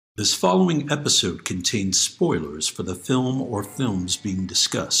This following episode contains spoilers for the film or films being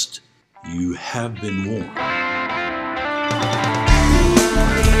discussed. You have been warned.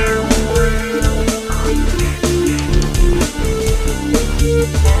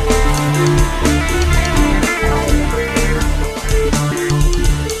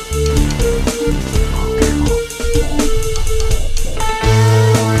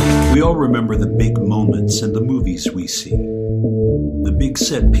 We all remember the big moments in the movies we see. The big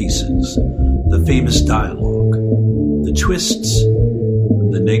set pieces, the famous dialogue, the twists,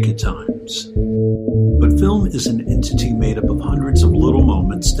 and the naked times. But film is an entity made up of hundreds of little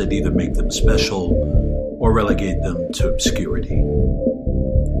moments that either make them special or relegate them to obscurity.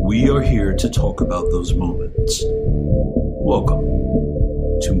 We are here to talk about those moments. Welcome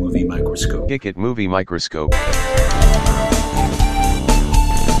to Movie Microscope. Kick it, Movie Microscope.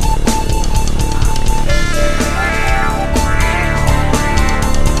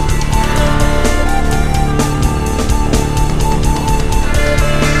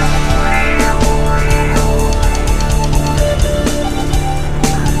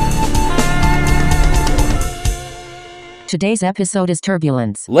 Today's episode is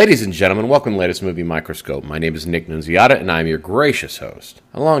Turbulence. Ladies and gentlemen, welcome to the latest Movie Microscope. My name is Nick Nunziata, and I'm your gracious host.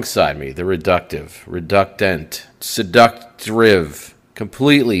 Alongside me, the reductant, seductive,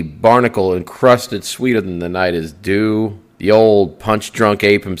 completely barnacle-encrusted, sweeter than the night is due, the old punch-drunk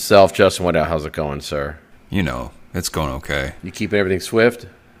ape himself, Justin Waddell. How's it going, sir? You know, it's going okay. You keeping everything swift?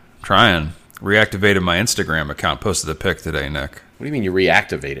 Trying. Reactivated my Instagram account. Posted a pic today, Nick. What do you mean you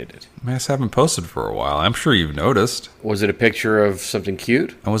reactivated it? I just haven't posted for a while. I'm sure you've noticed. Was it a picture of something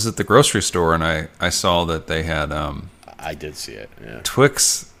cute? I was at the grocery store and I saw that they had I did see it, yeah.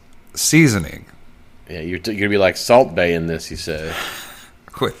 Twix seasoning. Yeah, you're going to be like Salt Bae in this, you said.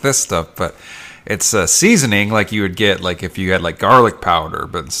 With this stuff, but it's seasoning like you would get like if you had like garlic powder,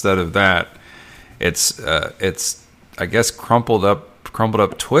 but instead of that, it's I guess crumpled up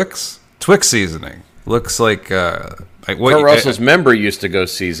Twix seasoning. Looks like Kurt Russell's member used to go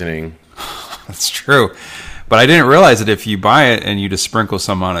seasoning. That's true, but I didn't realize that if you buy it and you just sprinkle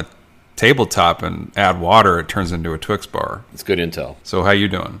some on a tabletop and add water, it turns into a Twix bar. It's good intel. So how you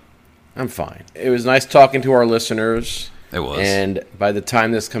doing? I'm fine. It was nice talking to our listeners. It was. And by the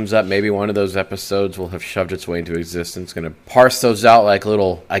time this comes up, maybe one of those episodes will have shoved its way into existence. Going to parse those out like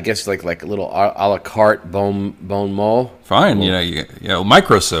little, I guess, like little a la carte bon mot. Fine, you know,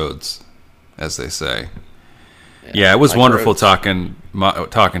 microsodes, as they say. Yeah, it was wonderful talking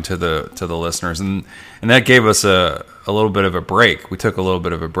to the listeners, and that gave us a little bit of a break. We took a little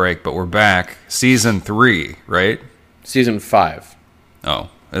bit of a break, but we're back. Season 3, right? Season 5. Oh,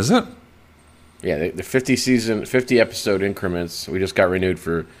 is it? Yeah, the 50 episode increments. We just got renewed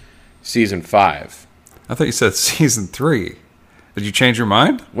for season 5. I thought you said season 3. Did you change your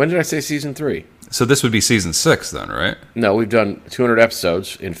mind? When did I say season 3? So this would be season 6 then, right? No, we've done 200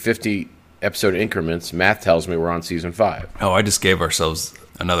 episodes in 50 episode increments. Math tells me we're on season 5. Oh, I just gave ourselves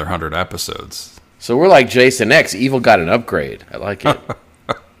another 100 episodes. So we're like Jason X. Evil got an upgrade. I like it.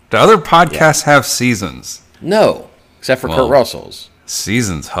 Do other podcasts have seasons? No, except for Kurt Russell's.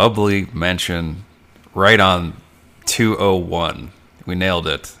 Seasons, Hubley mentioned right on 201. We nailed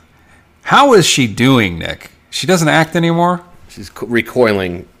it. How is she doing, Nick? She doesn't act anymore? She's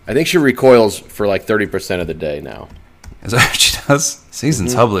recoiling. I think she recoils for like 30% of the day now. Is that what she does?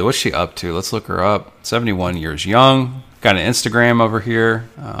 Seasons Hubley, what's she up to? Let's look her up. 71 years young. Got an Instagram over here.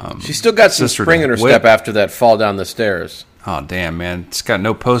 She's still got some spring in her step after that fall down the stairs. Oh, damn, man. She's got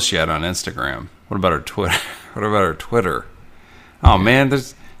no posts yet on Instagram. What about her Twitter? Oh, man,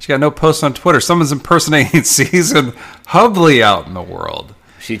 she got no posts on Twitter. Someone's impersonating Season Hubley out in the world.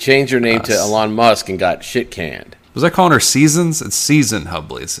 She changed her name to Elon Musk and got shit canned. Was I calling her Seasons? It's Season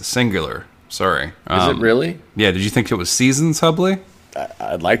Hubley. It's singular. Sorry. Is it really? Yeah, did you think it was Seasons Hubley?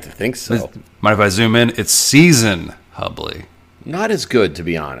 I'd like to think so. Mind if I zoom in? It's Season Hubley. Not as good, to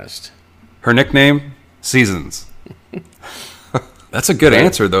be honest. Her nickname? Seasons. That's a good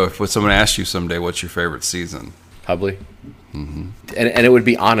answer, though, if someone asked you someday, what's your favorite season? Hubley? Mm-hmm. And it would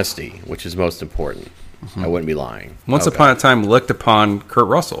be honesty, which is most important. Mm-hmm. I wouldn't be lying. Once upon a time, licked upon Kurt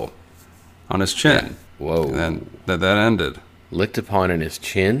Russell on his chin. Yeah. Whoa. And then that ended. Licked upon in his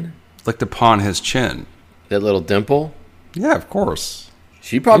chin? Licked upon his chin. That little dimple? Yeah, of course.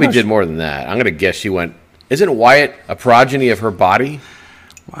 She probably did more than that. I'm going to guess she went... Isn't Wyatt a progeny of her body?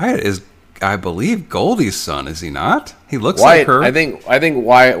 Wyatt is, I believe, Goldie's son, is he not? He looks Wyatt, like her. I think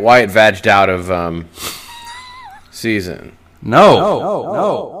Wyatt vagged out of Season.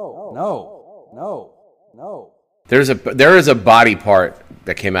 No. There is a body part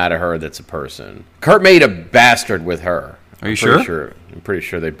that came out of her that's a person. Kurt made a bastard with her. Are you sure? I'm pretty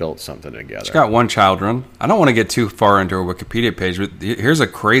sure they built something together. She's got one children. I don't want to get too far into her Wikipedia page, but here's a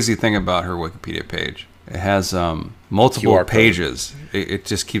crazy thing about her Wikipedia page. It has multiple QR pages. It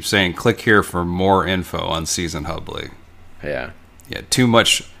just keeps saying, click here for more info on Season Hubley. Yeah. Yeah, too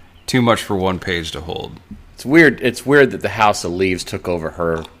much for one page to hold. It's weird. It's weird that the House of Leaves took over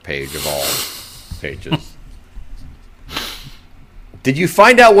her page of all pages. Did you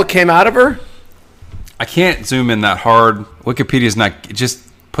find out what came out of her? I can't zoom in that hard. Wikipedia's not. It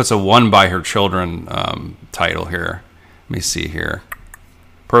just puts a one by her children title here. Let me see here.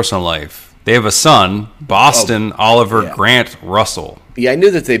 Personal life. They have a son, Boston Oliver Grant Russell. Yeah, I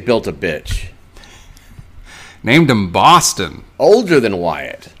knew that they built a bitch. Named him Boston. Older than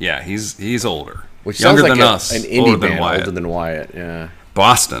Wyatt. Yeah, he's older. Which younger sounds like than us. An indie band older than Wyatt. Yeah.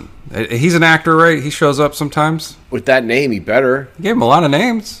 Boston. He's an actor, right? He shows up sometimes. With that name, he better. He gave him a lot of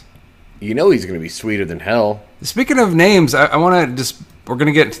names. You know he's going to be sweeter than hell. Speaking of names, I want to just... We're going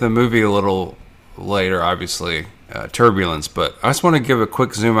to get into the movie a little later, obviously. Turbulence, but I just want to give a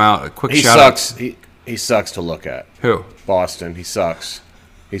quick zoom out, a quick shout out. He sucks to look at. Who? Boston. He sucks.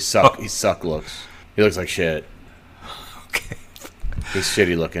 He suck looks. He looks like shit. Okay. He's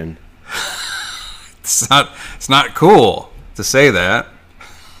shitty looking. It's not cool to say that.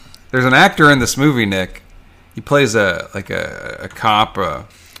 There's an actor in this movie, Nick. He plays a cop,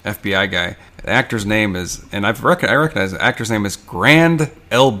 FBI guy. The actor's name is, and I recognize the actor's name is Grand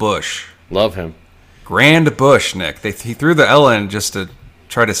L. Bush. Love him. Grand Bush, Nick. He threw the L in just to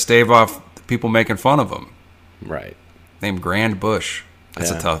try to stave off the people making fun of him. Right. Named Grand Bush.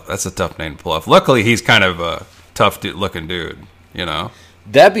 That's a tough name to pull off. Luckily, he's kind of a tough looking dude. You know.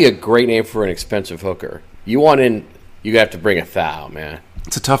 That'd be a great name for an expensive hooker. You have to bring a thou, man.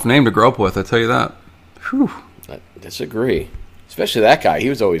 It's a tough name to grow up with, I tell you that. Whew. I disagree. Especially that guy. He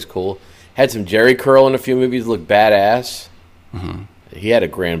was always cool. Had some Jerry curl in a few movies, looked badass. Mm-hmm. He had a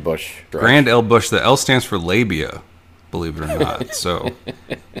Grand Bush. Grand L. Bush. The L stands for labia, believe it or not. So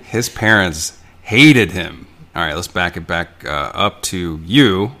his parents hated him. All right, let's back it back up to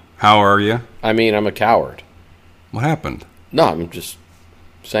you. How are you? I mean, I'm a coward. What happened? No, I'm just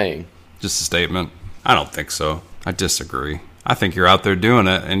saying. Just a statement? I don't think so. I disagree. I think you're out there doing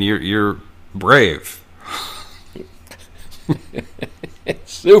it, and you're brave.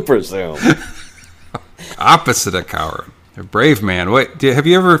 Super zoom. Opposite of coward. A brave man. Wait, have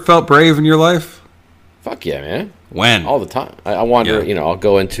you ever felt brave in your life? Fuck yeah, man. When? All the time. I wander. Yeah. I'll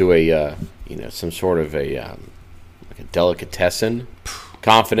go into a some sort of like a delicatessen,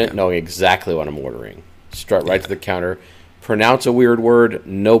 confident, knowing exactly what I'm ordering. Strut right to the counter, pronounce a weird word,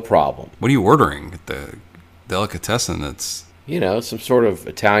 no problem. What are you ordering at the delicatessen? That's some sort of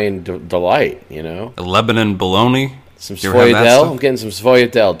Italian delight. A Lebanon bologna. Some Sfogliatelle. I'm getting some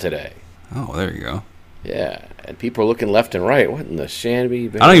Sfogliatelle today. Oh, there you go. Yeah, and people are looking left and right. What in the shandy?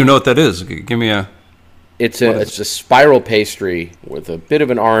 I don't even know what that is. Give me a... It's a spiral pastry with a bit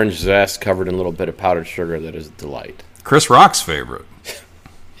of an orange zest covered in a little bit of powdered sugar that is a delight. Chris Rock's favorite.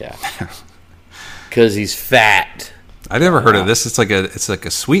 Yeah. Because he's fat. I never heard of this. It's like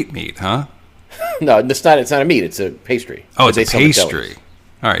a sweet meat, huh? No, it's not a meat. It's a pastry. Oh, it's a pastry.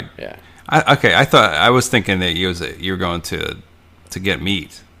 All right. Yeah. I was thinking that you were going to get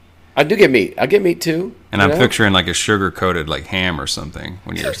meat. I do get meat. I get meat too. And I'm picturing like a sugar-coated like ham or something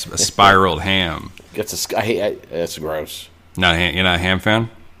when you're a spiraled ham. That's gross. You're not a ham fan?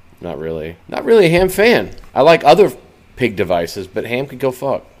 Not really. Not really a ham fan. I like other pig devices, but ham could go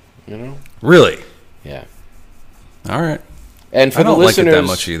fuck. Really? Yeah. All right. And for I don't the listeners, like it that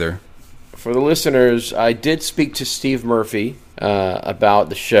much either. For the listeners, I did speak to Steve Murphy about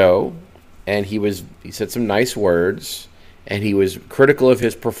the show, and he said some nice words, and he was critical of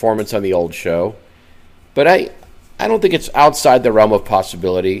his performance on the old show. But I don't think it's outside the realm of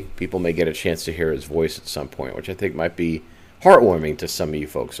possibility. People may get a chance to hear his voice at some point, which I think might be heartwarming to some of you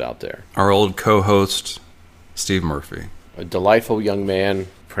folks out there. Our old co-host, Steve Murphy. A delightful young man,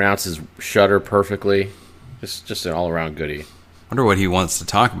 pronounces Shutter perfectly. Just an all-around goodie. I wonder what he wants to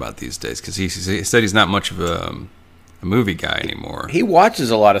talk about these days, because he said he's not much of a movie guy anymore. He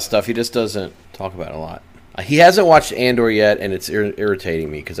watches a lot of stuff. He just doesn't talk about it a lot. He hasn't watched Andor yet, and it's irritating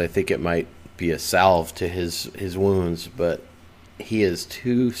me because I think it might be a salve to his wounds, but he is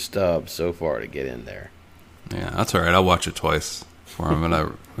too stubbed so far to get in there. Yeah, that's all right. I'll watch it twice before I'm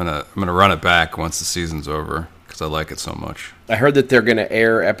gonna run it back once the season's over because I like it so much. I heard that they're gonna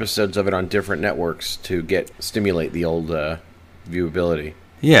air episodes of it on different networks to stimulate the old viewability.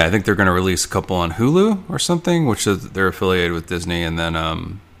 Yeah, I think they're gonna release a couple on Hulu or something, which they're affiliated with Disney, and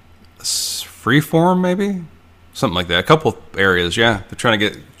then Freeform maybe. Something like that. A couple areas, yeah. They're trying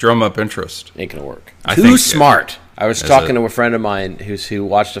to drum up interest. Ain't gonna work. Too smart. I was talking to a friend of mine who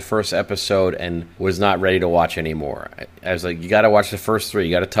watched the first episode and was not ready to watch anymore. I was like, you got to watch the first 3.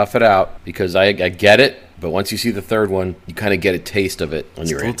 You got to tough it out because I get it. But once you see the third one, you kind of get a taste of it when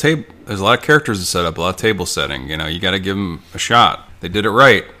you're in. There's a lot of characters to set up, a lot of table setting. You know, you got to give them a shot. They did it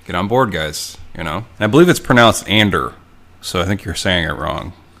right. Get on board, guys. You know, and I believe it's pronounced Ander, so I think you're saying it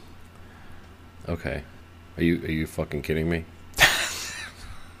wrong. Okay, are you fucking kidding me?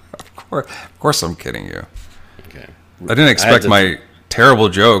 Of course, I'm kidding you. Okay, I didn't expect my terrible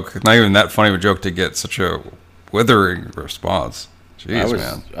joke, not even that funny of a joke, to get such a withering response. Jeez,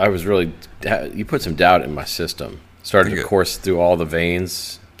 man. I was really... You put some doubt in my system. Started to course through all the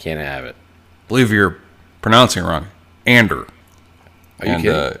veins. Can't have it. I believe you're pronouncing it wrong. Ander. Are you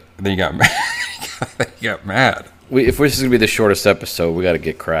kidding? Then you got mad. You got mad. If this is going to be the shortest episode, we got to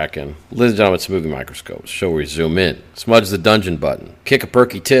get cracking. Ladies and gentlemen, it's Movie Microscope. Show where we zoom in. Smudge the dungeon button. Kick a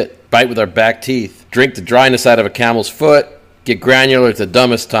perky tit. Bite with our back teeth. Drink the dryness out of a camel's foot. Get granular at the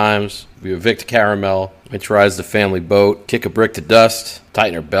dumbest times. We evict caramel. Winterize the family boat. Kick a brick to dust.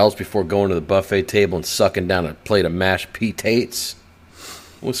 Tighten our belts before going to the buffet table and sucking down a plate of mashed pea-tates.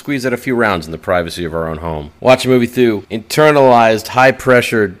 We'll squeeze out a few rounds in the privacy of our own home. Watch a movie through internalized,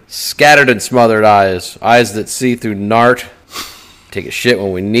 high-pressured, scattered and smothered eyes. Eyes that see through nart. Take a shit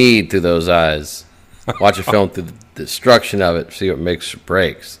when we need through those eyes. Watch a film through the destruction of it. See what makes or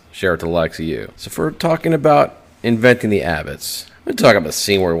breaks. Share it to the likes of you. So if we're talking about inventing the Abbotts, I'm going to talk about the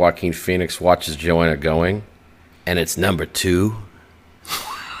scene where Joaquin Phoenix watches Joanna going, and it's number 2.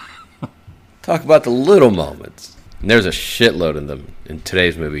 Talk about the little moments. And there's a shitload in them in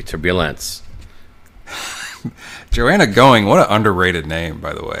today's movie, Turbulence. Joanna Going, what an underrated name,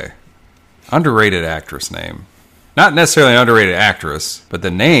 by the way. Underrated actress name. Not necessarily an underrated actress, but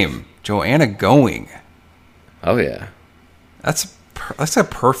the name, Joanna Going. Oh, yeah. That's a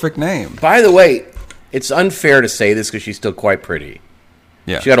perfect name. By the way, it's unfair to say this because she's still quite pretty.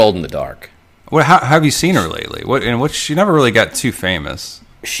 Yeah. She got old in the dark. Well, how have you seen her lately? She never really got too famous.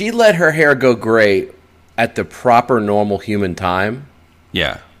 She let her hair go gray at the proper normal human time.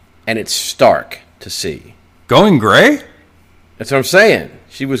 Yeah. And it's stark to see. Going gray? That's what I'm saying.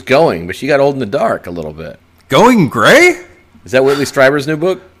 She was going, but she got old in the dark a little bit. Going gray? Is that Whitley Strieber's new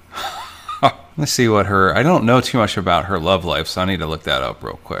book? Let's see what I don't know too much about her love life, so I need to look that up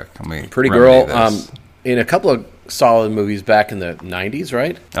real quick. Pretty girl. In a couple of solid movies back in the 90s,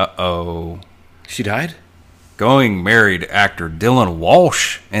 right? Uh-oh. She died? Going married actor Dylan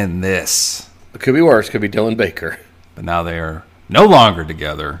Walsh in this. It could be worse. Could be Dylan Baker. But now they are no longer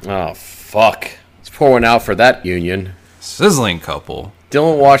together. Oh, fuck. Let's pour one out for that union. Sizzling couple.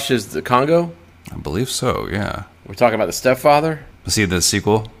 Dylan Walsh is the Congo? I believe so, yeah. We're talking about the stepfather? See the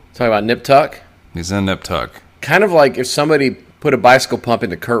sequel? Talking about Nip Tuck? He's in Nip Tuck. Kind of like if somebody put a bicycle pump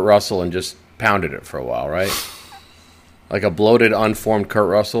into Kurt Russell and just pounded it for a while, right? Like a bloated, unformed Kurt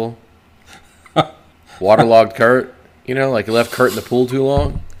Russell. Waterlogged Kurt. You know, like you left Kurt in the pool too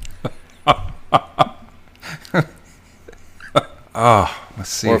long. Let's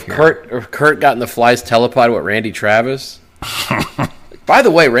see. Or if Kurt got in the Fly's telepod with Randy Travis. By the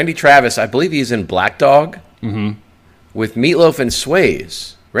way, Randy Travis, I believe he's in Black Dog with Meatloaf and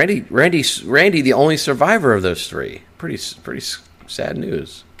Swayze. Randy, the only survivor of those 3. Pretty sad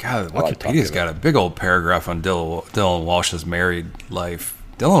news. God, Wikipedia's got a big old paragraph on Dylan Walsh's married life.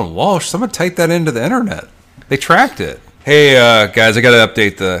 Dylan Walsh, someone typed that into the internet. They tracked it. Hey, guys, I got to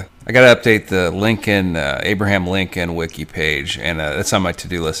update the Lincoln Abraham Lincoln wiki page, and that's on my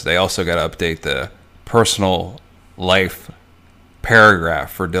to-do list today. I also got to update the personal life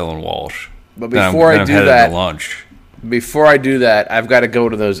paragraph for Dylan Walsh. But before I do that, I've got to go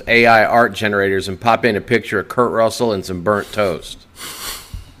to those AI art generators and pop in a picture of Kurt Russell and some burnt toast.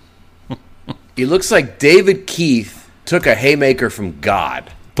 He looks like David Keith took a haymaker from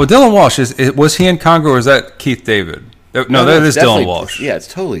God. But Dylan Walsh, was he in Congo or is that Keith David? No, that is Dylan Walsh. Yeah, it's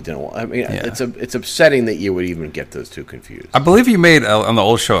totally Dylan Walsh. I mean, yeah. It's upsetting that you would even get those two confused. I believe you made on the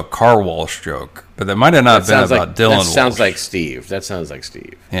old show a Car Walsh joke, but that might have not been about Dylan Walsh. That sounds like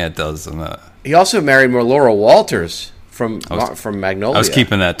Steve. Yeah, it does. He also married Laura Walters from Magnolia. I was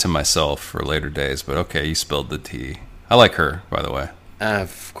keeping that to myself for later days, but okay, you spilled the tea. I like her, by the way.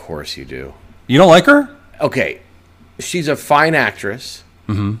 Of course you do. You don't like her? Okay, she's a fine actress.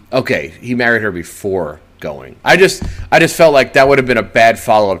 Mm-hmm. Okay, he married her before Going. I just felt like that would have been a bad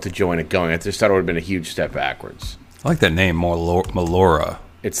follow-up to Joanna Going. I just thought it would have been a huge step backwards. I like that name more, Melora.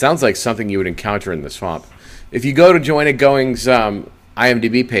 It sounds like something you would encounter in the swamp. If you go to Joanna Going's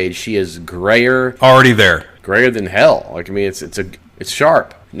IMDb page, she is grayer. Already there. Grayer than hell. Like, I mean, it's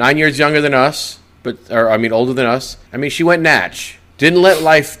sharp. 9 years younger than us, older than us. I mean, she went natch Didn't let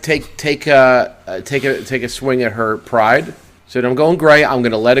life take a swing at her pride. Said, I'm going gray. I'm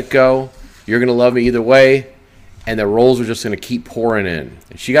going to let it go. You're going to love me either way. And the roles are just going to keep pouring in.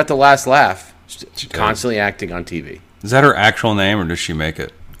 And she got the last laugh, constantly acting on TV. Is that her actual name, or does she make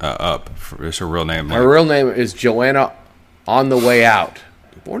it up? Is her real name? Her real name is Joanna On the Way Out.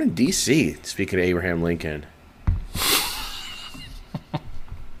 Born in D.C., speaking of Abraham Lincoln.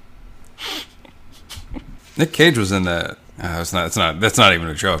 Nick Cage was in that. That's not even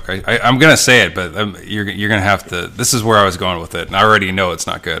a joke. I'm gonna say it, but you're gonna have to. This is where I was going with it, and I already know it's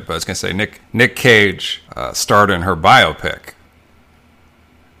not good. But I was gonna say Nick Cage starred in her biopic,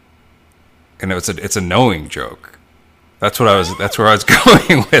 and it's a knowing joke. That's where I was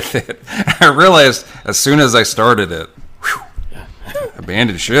going with it. I realized as soon as I started it,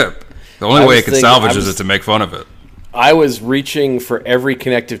 abandoned ship. The only way I could salvage is to make fun of it. I was reaching for every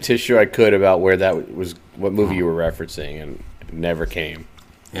connective tissue I could about where that was, what movie you were referencing, and it never came.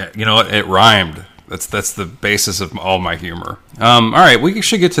 Yeah, you know what? It rhymed. That's the basis of all my humor. All right, we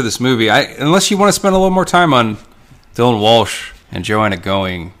should get to this movie. Unless you want to spend a little more time on Dylan Walsh and Joanna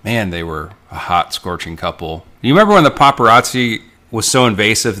Going. Man, they were a hot, scorching couple. You remember when the paparazzi was so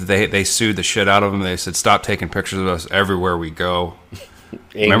invasive that they sued the shit out of them? They said, stop taking pictures of us everywhere we go.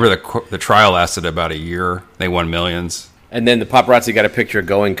 Remember the trial lasted about a year. They won millions. And then the paparazzi got a picture of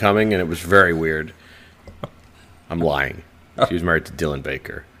Going coming, and it was very weird. I'm lying. She was married to Dylan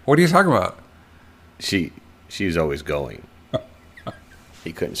Baker. What are you talking about? She was always going.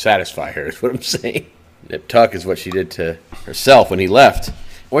 He couldn't satisfy her, is what I'm saying. Nip Tuck is what she did to herself when he left.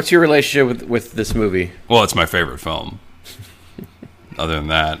 What's your relationship with this movie? Well, it's my favorite film. Other than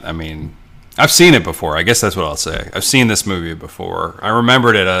that, I mean, I've seen it before. I guess that's what I'll say. I've seen this movie before. I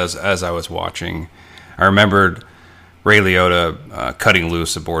remembered it as I was watching. I remembered Ray Liotta cutting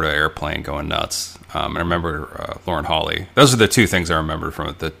loose aboard an airplane, going nuts. I remember Lauren Holly. Those are the two things I remembered from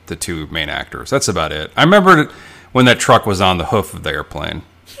it, the two main actors. That's about it. I remembered when that truck was on the hoof of the airplane.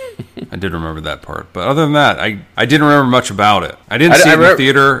 I did remember that part. But other than that, I didn't remember much about it. I didn't see it in the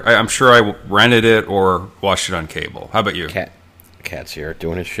theater. I'm sure I rented it or watched it on cable. How about you? Cat's here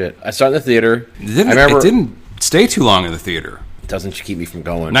doing his shit. I saw it in the theater. It didn't stay too long in the theater. Doesn't keep me from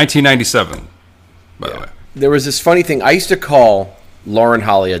going. 1997, by the way. There was this funny thing. I used to call Lauren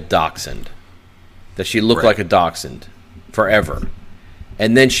Holly a dachshund. That she looked like a dachshund forever.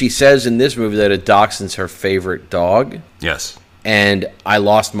 And then she says in this movie that a dachshund's her favorite dog. Yes. And I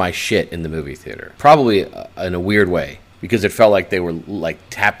lost my shit in the movie theater. Probably in a weird way. Because it felt like they were like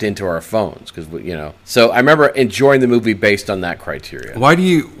tapped into our phones. So I remember enjoying the movie based on that criteria. Why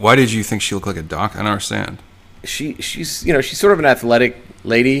did you think she looked like a dog? I don't understand. She's sort of an athletic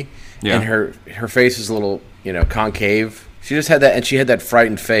lady. Yeah. And her face is a little, concave. She just had that, and she had that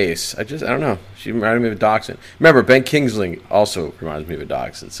frightened face. I don't know. She reminded me of a dachshund. Remember, Ben Kingsley also reminds me of a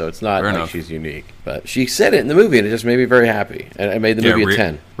dachshund, so it's not like she's unique. But she said it in the movie, and it just made me very happy. And it made the movie a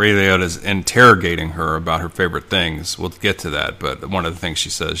 10. Ray Liotta is interrogating her about her favorite things. We'll get to that, but one of the things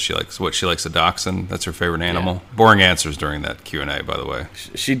she says, she likes a dachshund. That's her favorite animal. Yeah. Boring answers during that Q&A, by the way.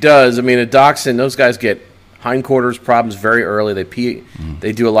 She does. I mean, a dachshund, those guys get hindquarters problems very early. They pee.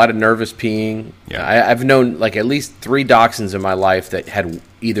 They do a lot of nervous peeing. Yeah. I've known like at least 3 dachshunds in my life that had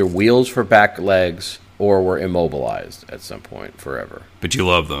either wheels for back legs or were immobilized at some point forever. But you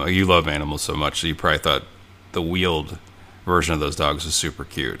love them. You love animals so much, so you probably thought the wheeled version of those dogs was super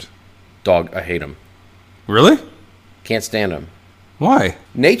cute. Dog, I hate them. Really? Can't stand them. Why?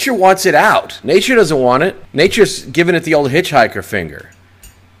 Nature wants it out. Nature doesn't want it. Nature's giving it the old hitchhiker finger.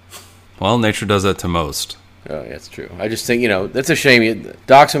 Well, nature does that to most. Oh, yeah, that's true. I just think, that's a shame.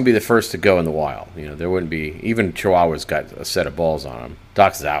 Dachshund would be the first to go in the wild. There wouldn't be, even Chihuahuas got a set of balls on them.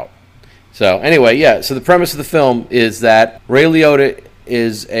 Dachshund's out. So, anyway, yeah, so the premise of the film is that Ray Liotta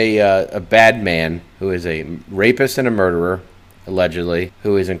is a bad man who is a rapist and a murderer, allegedly,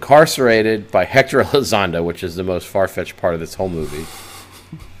 who is incarcerated by Hector Elizondo, which is the most far-fetched part of this whole movie,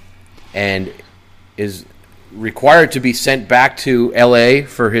 and is required to be sent back to L.A.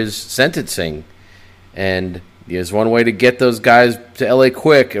 for his sentencing. And there's one way to get those guys to L.A.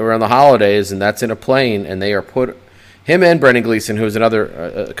 quick around the holidays, and that's in a plane. And they are him and Brendan Gleeson, who is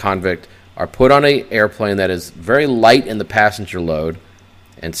another convict, are put on an airplane that is very light in the passenger load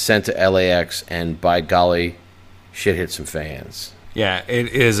and sent to LAX. And by golly, shit hit some fans. Yeah, it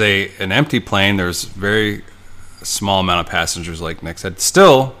is an empty plane. There's very small amount of passengers, like Nick said.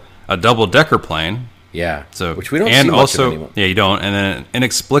 Still a double-decker plane. Yeah, so which we don't see much of anymore. Yeah, you don't. And then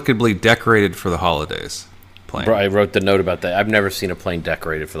inexplicably decorated for the holidays plane. I wrote the note about that. I've never seen a plane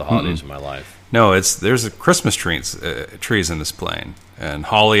decorated for the holidays in my life. No, there's Christmas trees in this plane, and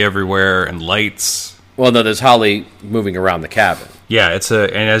holly everywhere, and lights. Well, no, there's holly moving around the cabin. Yeah,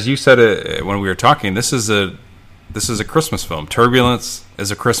 and as you said when we were talking, this is a Christmas film. Turbulence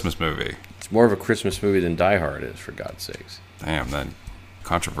is a Christmas movie. It's more of a Christmas movie than Die Hard is, for God's sakes. Damn, that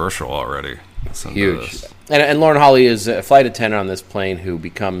controversial already. Huge. And Lauren Holly is a flight attendant on this plane who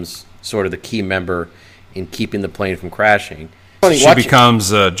becomes sort of the key member in keeping the plane from crashing. She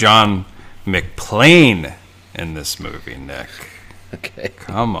becomes John McClane in this movie, Nick. Okay.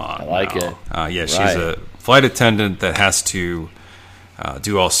 Come on. I like it. Yeah, she's a flight attendant that has to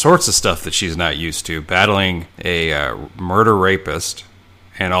do all sorts of stuff that she's not used to, battling a murder rapist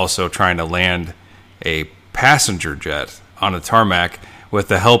and also trying to land a passenger jet on a tarmac with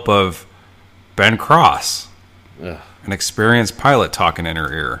the help of Ben Cross, an experienced pilot talking in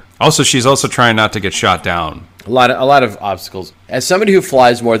her ear. Also, she's also trying not to get shot down. A lot of obstacles. As somebody who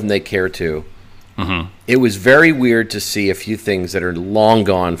flies more than they care to, it was very weird to see a few things that are long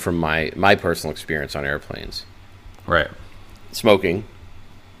gone from my personal experience on airplanes. Right. Smoking.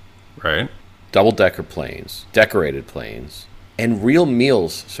 Right. Double-decker planes, decorated planes, and real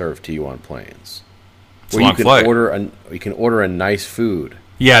meals served to you on planes. It's where you can order a nice food.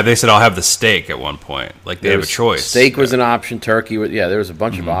 Yeah, they said I'll have the steak at one point. Like they have a choice. Steak was an option. Turkey was. Yeah, there was a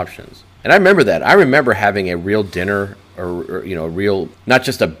bunch of options. And I remember that. I remember having a real dinner, or a real, not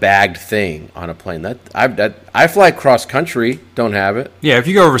just a bagged thing on a plane. I fly cross country. Don't have it. Yeah, if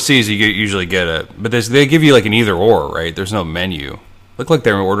you go overseas, you usually get it. But they give you like an either or, right? There's no menu. Look like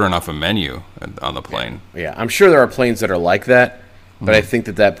they're ordering off a menu on the plane. Yeah, I'm sure there are planes that are like that. But I think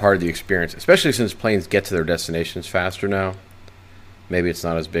that part of the experience, especially since planes get to their destinations faster now, maybe it's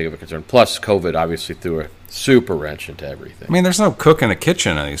not as big of a concern. Plus, COVID obviously threw a super wrench into everything. I mean, there's no cook in a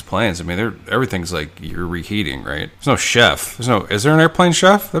kitchen on these planes. I mean, everything's like you're reheating, right? There's no chef. Is there an airplane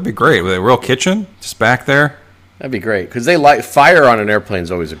chef? That'd be great. With a real kitchen just back there. That'd be great because fire on an airplane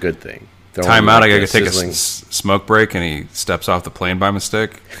is always a good thing. Time out. I got to take a smoke break, and he steps off the plane by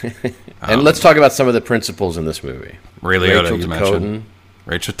mistake. And let's talk about some of the principals in this movie. Ray Liotta, you mentioned.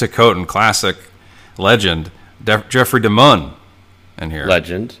 Rachel Ticotin, classic, legend. Jeffrey DeMunn in here.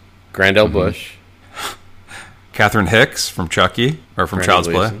 Legend. Grandel Bush. Catherine Hicks from Chucky, or from Child's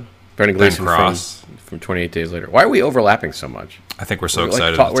Play. Brendan Gleeson from 28 Days Later. Why are we overlapping so much? I think we're so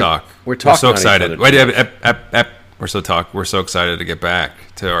excited to talk. We're so excited. We're so excited to get back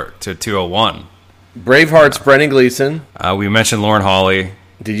to 201. Braveheart's Brendan Gleeson. We mentioned Lauren Holly.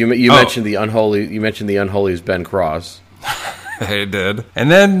 Did you mentioned the unholy? You mentioned the unholy's Ben Cross. I did. And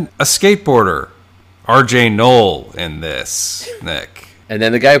then a skateboarder, R.J. Knoll in this, Nick. And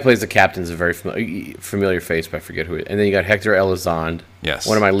then the guy who plays the captain is a very familiar face, but I forget who it is. And then you got Hector Elizondo. Yes.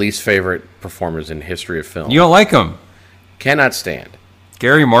 One of my least favorite performers in history of film. You don't like him? Cannot stand.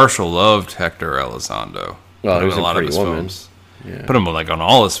 Gary Marshall loved Hector Elizondo. Well, he was a Pretty Woman. Yeah. Put him like on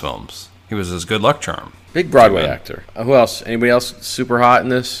all his films. He was his good luck charm. Big Broadway actor. Who else? Anybody else super hot in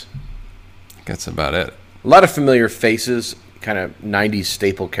this? That's about it. A lot of familiar faces. Kind of 90s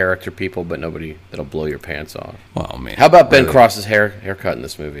staple character people, but nobody that'll blow your pants off. Well, man. How about Ben Cross's haircut in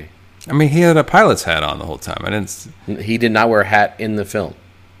this movie? I mean, he had a pilot's hat on the whole time. He did not wear a hat in the film.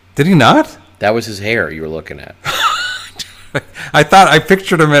 Did he not? That was his hair you were looking at. I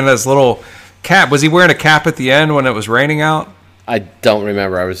pictured him in his little cap. Was he wearing a cap at the end when it was raining out? I don't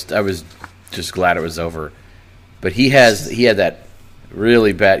remember. I was just glad it was over. But he had that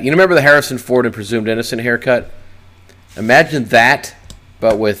really bad. You remember the Harrison Ford and Presumed Innocent haircut? Imagine that,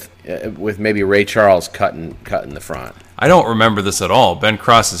 but with maybe Ray Charles cutting the front. I don't remember this at all. Ben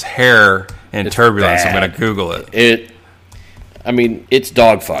Cross's hair in Turbulence. Bad. I'm going to Google it. It's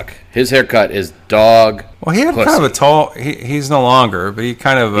dog fuck. His haircut is dog. Well, he had pussy. kind of a tall. He's no longer, but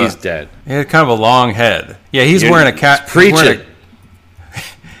he's dead. He had kind of a long head. Yeah, he's wearing a cap.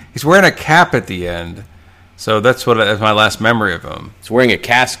 He's wearing a cap at the end. So that's my last memory of him. He's wearing a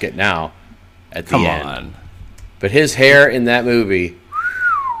casket now. At the end. Come on. But his hair in that movie,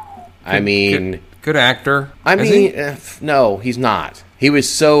 good actor. No, he's not. He was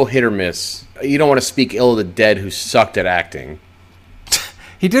so hit or miss. You don't want to speak ill of the dead who sucked at acting.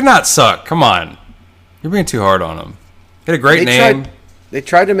 He did not suck. Come on. You're being too hard on him. He had a great name. They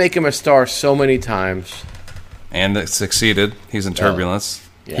tried to make him a star so many times. And it succeeded. He's in Turbulence.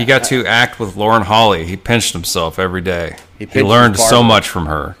 Yeah. He got to act with Lauren Holly. He pinched himself every day. He learned so much from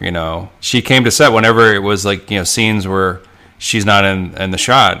her, She came to set whenever it was like, scenes where she's not in the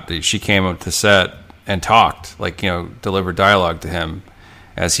shot. She came up to set and talked, delivered dialogue to him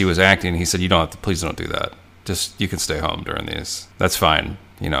as he was acting. He said, please don't do that. Just, you can stay home during these. That's fine,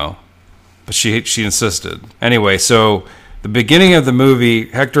 But she insisted. Anyway, so the beginning of the movie,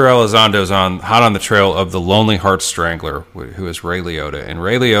 Hector Elizondo's hot on the trail of the Lonely Heart Strangler, who is Ray Liotta. And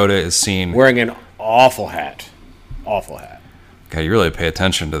Ray Liotta is seen wearing an awful hat. God, you really pay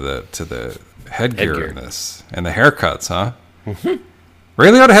attention to the headgear in this and the haircuts, huh? Mm-hmm. Ray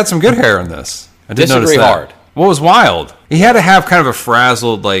Liotta had some good hair in this. I did notice that. Hard. What was wild? He had to have kind of a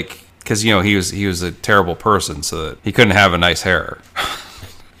frazzled, like, because he was a terrible person, so that he couldn't have a nice hair.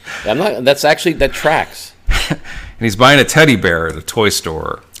 That tracks. And he's buying a teddy bear at a toy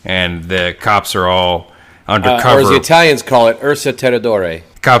store, and the cops are all undercover. Or as the Italians call it, Ursa Terradore.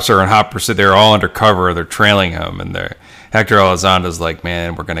 Cops are in hot pursuit. They're all undercover. They're trailing him, and Hector Elizondo's like,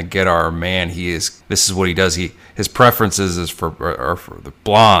 man, we're gonna get our man. This is what he does. His preferences are for the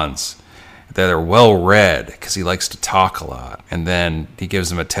blondes. That are well read because he likes to talk a lot. And then he gives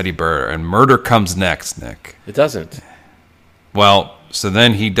them a teddy bear, and murder comes next, Nick. It doesn't. Well, so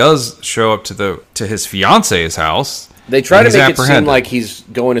then he does show up to his fiance's house. They try to make it seem like he's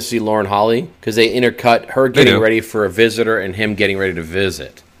going to see Lauren Holly because they intercut her getting ready for a visitor and him getting ready to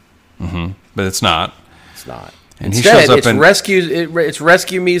visit. Mm-hmm. But it's not. It's not. And instead, he shows up it's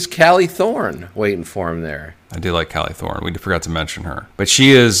Rescue Me's Callie Thorne waiting for him there. I do like Callie Thorne. We forgot to mention her, but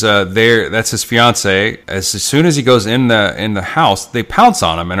she is there. That's his fiance. As soon as he goes in the house, they pounce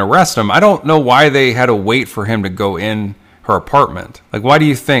on him and arrest him. I don't know why they had to wait for him to go in her apartment. Like, why do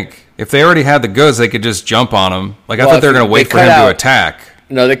you think if they already had the goods, they could just jump on him? Like, I thought they were going to wait for him to attack.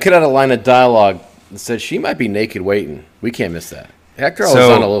 No, they cut out a line of dialogue that said she might be naked waiting. We can't miss that. Hector was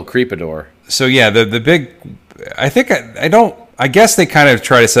on a little creepador. So yeah, the big. I guess they kind of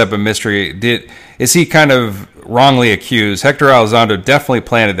try to set up a mystery. Is he kind of wrongly accused? Hector Elizondo definitely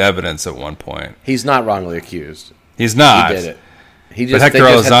planted evidence at one point. He's not wrongly accused. He's not. He did it. They just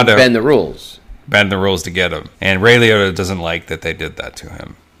had to bend the rules. Bend the rules to get him. And Ray Liotta doesn't like that they did that to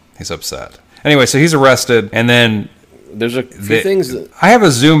him. He's upset. Anyway, so he's arrested, and then there's a few things. I have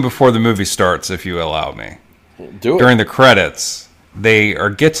a zoom before the movie starts, if you allow me. Do it. During the credits. They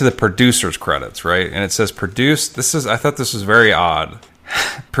get to the producer's credits, right? And it says produced. I thought this was very odd.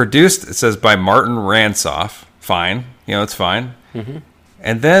 Produced, it says by Martin Ransoff. Fine. It's fine. Mm-hmm.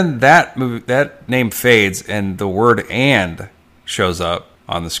 And then that name fades and the word "and" shows up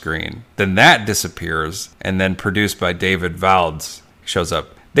on the screen. Then that disappears, and then produced by David Valdes shows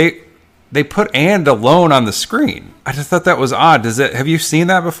up. They put "and" alone on the screen. I just thought that was odd. Have you seen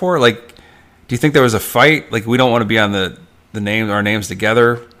that before? Like, do you think there was a fight? Like, we don't want to be on our names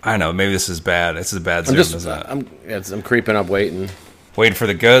together. I don't know. Maybe this is bad. This is a bad zoom, isn't it? I'm creeping up, waiting for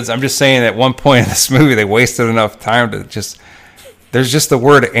the goods. I'm just saying, at one point in this movie, they wasted enough time to there's just the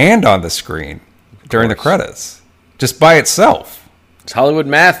word "and" on the screen during the credits, just by itself. It's Hollywood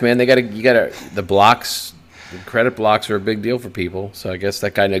math, man. The blocks, the credit blocks are a big deal for people. So I guess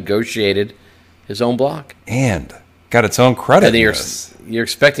that guy negotiated his own block and got its own credit. And you're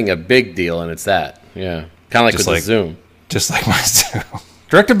expecting a big deal, and it's that. Yeah, kind of like with the Zoom. Just like my Zoom.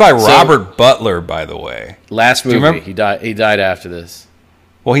 Directed by Robert Butler, by the way. Last movie. He died after this.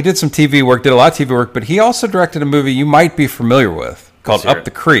 Well, he did some TV work, did a lot of TV work, but he also directed a movie you might be familiar with called Up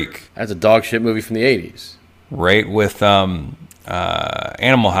the Creek. That's a dog shit movie from the 80s. Right, with Animal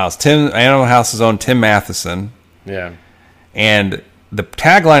House. Animal House's own Tim Matheson. Yeah. And the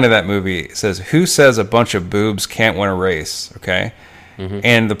tagline of that movie says, "Who says a bunch of boobs can't win a race?" Okay? Mm-hmm.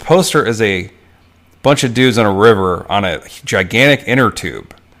 And the poster is a bunch of dudes on a river on a gigantic inner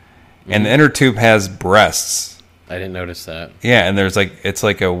tube, and the inner tube has breasts. I didn't notice that. Yeah, and there's it's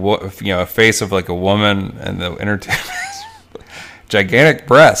like a face of like a woman, and the inner tube has gigantic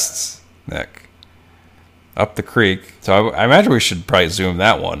breasts. Nick, Up the Creek. So I imagine we should probably zoom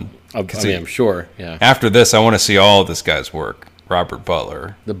that one. I'm sure. Yeah. After this, I want to see all of this guy's work. Robert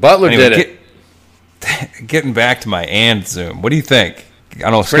Butler. The Butler did it. Getting back to my "and" zoom. What do you think?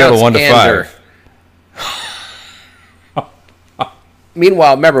 On a scale of 1 to 5.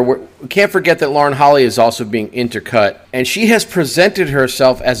 Meanwhile, remember, we can't forget that Lauren Holly is also being intercut, and she has presented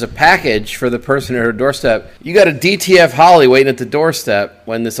herself as a package for the person at her doorstep. You got a DTF Holly waiting at the doorstep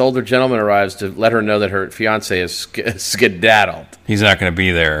when this older gentleman arrives to let her know that her fiancé is skedaddled. He's not going to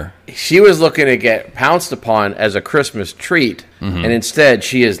be there. She was looking to get pounced upon as a Christmas treat, and instead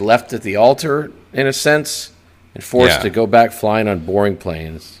she is left at the altar, in a sense, and forced to go back flying on boring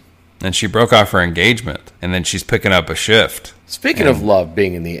planes. And she broke off her engagement, and then she's picking up a shift. Speaking of love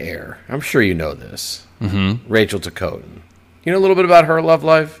being in the air, I'm sure you know this. Mm-hmm. Rachel Ticotin. You know a little bit about her love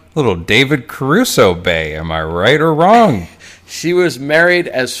life? Little David Caruso Bay, am I right or wrong? She was married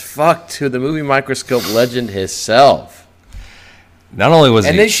as fuck to the movie Microscope legend himself. Not only was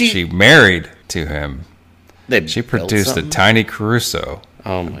she married to him, she produced a tiny Caruso.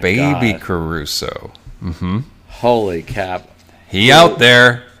 Oh my baby God. Caruso. Mm-hmm. Holy cap. He out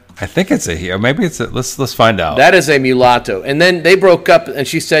there. I think it's a he. Or maybe it's a. Let's find out. That is a mulatto. And then they broke up, and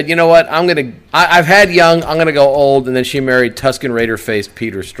she said, "You know what? I've had young. I'm gonna go old." And then she married Tuscan Raider-faced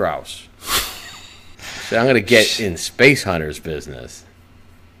Peter Strauss. So I'm gonna get in Space Hunters business.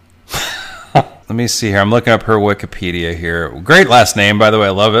 Let me see here. I'm looking up her Wikipedia here. Great last name, by the way.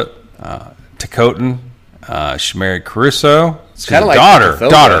 I love it. Tekoten. She married Caruso. She's kind of like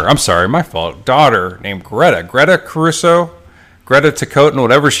daughter. I'm sorry, my fault. Daughter named Greta. Greta Caruso. Greta Tekoten.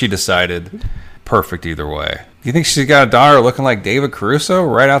 Whatever she decided. Perfect either way. Do you think she's got a daughter looking like David Caruso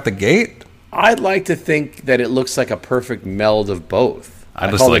right out the gate? I'd like to think that it looks like a perfect meld of both.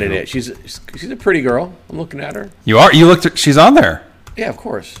 She's a pretty girl. I'm looking at her. You looked at. She's on there. Yeah, of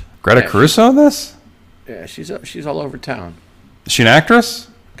course. Greta Caruso in this? Yeah, she's all over town. Is she an actress?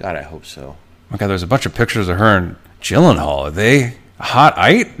 God, I hope so. Oh my God, there's a bunch of pictures of her and Gyllenhaal. Are they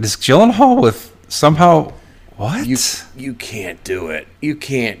hot-ite? Is Gyllenhaal with somehow... What? You can't do it. You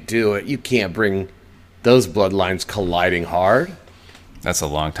can't do it. You can't bring those bloodlines colliding hard. That's a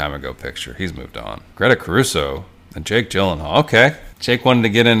long time ago picture. He's moved on. Greta Caruso and Jake Gyllenhaal. Okay. Jake wanted to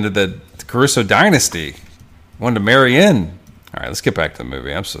get into the Caruso dynasty. Wanted to marry in. All right, let's get back to the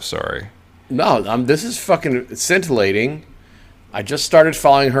movie. I'm so sorry. No, this is fucking scintillating. I just started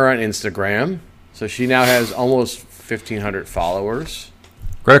following her on Instagram, so she now has almost 1,500 followers.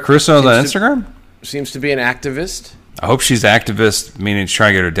 Greta Caruso on Instagram? Seems to be an activist. I hope she's activist, meaning she's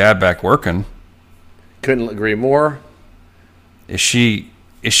trying to get her dad back working. Couldn't agree more. Is she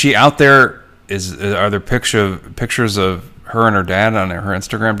out there? Are there pictures of her and her dad on her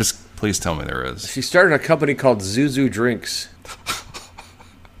Instagram? Just please tell me there is. She started a company called Zuzu Drinks.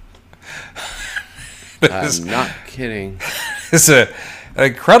 I'm not kidding. It's an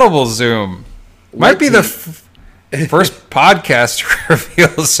incredible Zoom. Might be the first podcast to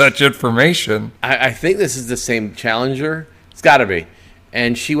reveal such information. I think this is the same challenger. It's got to be.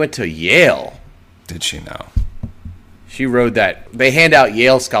 And she went to Yale. Did she know? She wrote that. They hand out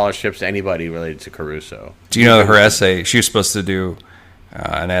Yale scholarships to anybody related to Caruso. Do you know that her essay, she was supposed to do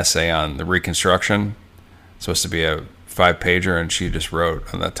an essay on the Reconstruction. It's supposed to be a 5-pager, and she just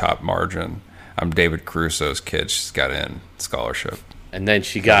wrote on the top margin, "I'm David Caruso's kid. She's got in scholarship." And then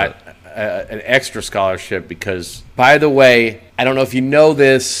she got an extra scholarship because, by the way, I don't know if you know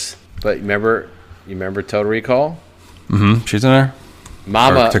this, but you remember Total Recall? Mm-hmm. She's in there.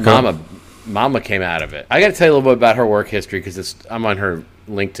 Mama came out of it. I got to tell you a little bit about her work history because I'm on her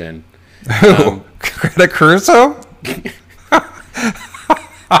LinkedIn. Greta Caruso?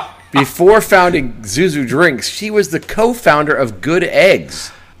 Before founding Zuzu Drinks, she was the co-founder of Good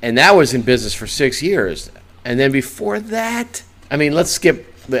Eggs, and that was in business for 6 years. And then before that, let's skip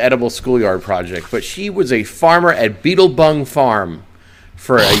the Edible Schoolyard Project, but she was a farmer at Beetlebung Farm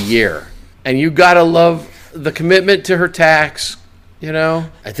for a year. And you got to love the commitment to her tax, you know?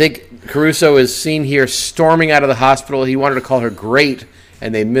 I think Caruso is seen here storming out of the hospital. He wanted to call her Great,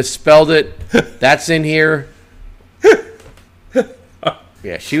 and they misspelled it. That's in here.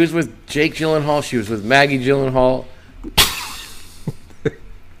 Yeah, she was with Jake Gyllenhaal. She was with Maggie Gyllenhaal.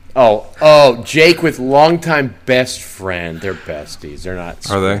 Oh, Jake with longtime best friend. They're besties. They're not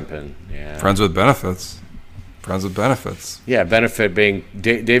scrimping. Are they? Yeah. Friends with benefits. Friends with benefits. Yeah, benefit being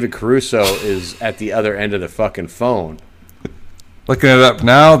David Caruso is at the other end of the fucking phone. Looking it up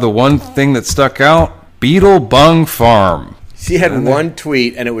now, the one thing that stuck out, Beetlebung Farm. She had one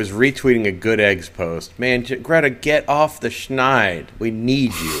tweet, and it was retweeting a Good Eggs post. Man, Greta, get off the schneid. We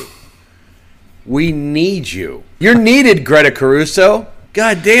need you. We need you. You're needed, Greta Caruso.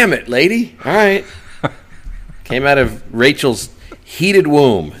 God damn it, lady. All right. Came out of Rachel's heated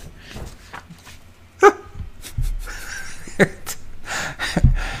womb.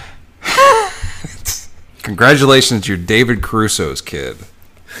 Congratulations, you're David Caruso's kid.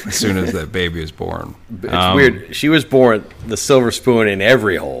 As soon as that baby is born. It's weird. She was born the silver spoon in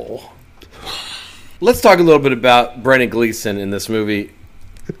every hole. Let's talk a little bit about Brendan Gleeson in this movie.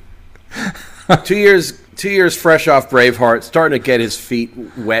 2 years fresh off Braveheart, starting to get his feet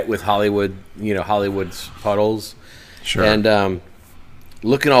wet with Hollywood, Hollywood's puddles. Sure. And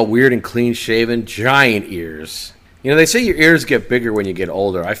looking all weird and clean shaven, giant ears. They say your ears get bigger when you get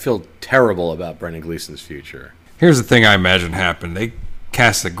older. I feel terrible about Brendan Gleeson's future. Here's the thing I imagine happened. They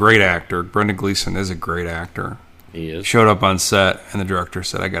cast a great actor. Brendan Gleeson is a great actor. He is. Showed up on set, and the director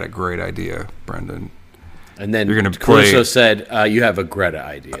said, "I got a great idea, Brendan." And then Caruso said, "You have a Greta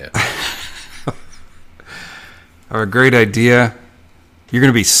idea." I have a great idea. You're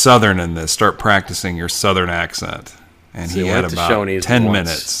going to be Southern in this. Start practicing your Southern accent. And he had about 10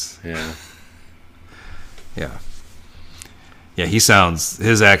 minutes. Yeah. Yeah. Yeah, his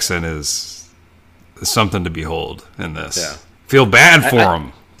accent is something to behold in this. Yeah. Feel bad for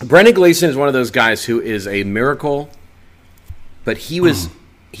him. Brendan Gleeson is one of those guys who is a miracle, but he is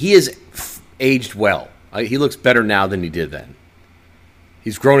aged well. He looks better now than he did then.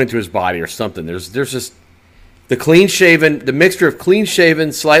 He's grown into his body or something. There's just the mixture of clean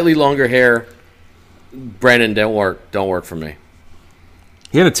shaven, slightly longer hair. Brendan, don't work for me.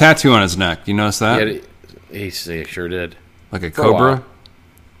 He had a tattoo on his neck. You notice that? He sure did. Like a cobra?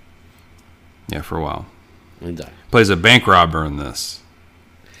 Yeah, for a while. He died. Plays a bank robber in this.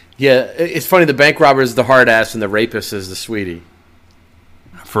 Yeah, it's funny. The bank robber is the hard ass and the rapist is the sweetie.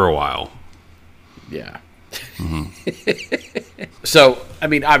 For a while. Yeah. So, I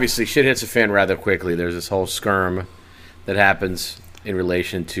mean, obviously, shit hits the fan rather quickly. There's this whole skirm that happens in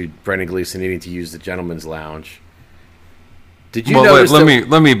relation to Brendan Gleeson needing to use the gentleman's lounge. Did you notice?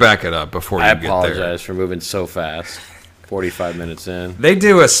 Let me back it up before you get there. I apologize for moving so fast. 45 minutes in. They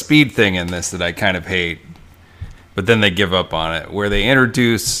do a speed thing in this that I kind of hate, but then they give up on it, where they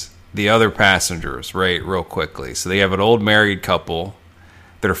introduce the other passengers, right, real quickly. So they have an old married couple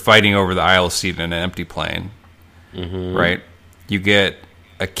that are fighting over the aisle seat in an empty plane, right? You get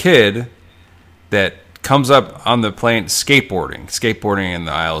a kid that comes up on the plane skateboarding in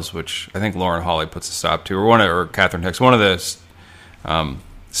the aisles, which I think Lauren Hawley puts a stop to, or Catherine Hicks, one of the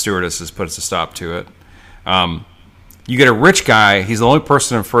stewardesses puts a stop to it. You get a rich guy. He's the only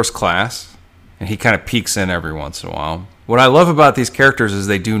person in first class, and he kind of peeks in every once in a while. What I love about these characters is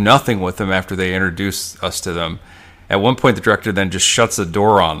they do nothing with them after they introduce us to them. At one point, the director then just shuts the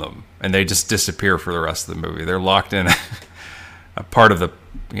door on them, and they just disappear for the rest of the movie. They're locked in a part of the,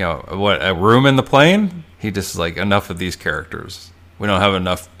 a room in the plane. He just is like, enough of these characters. We don't have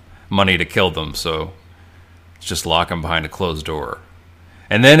enough money to kill them, so let's just lock them behind a closed door.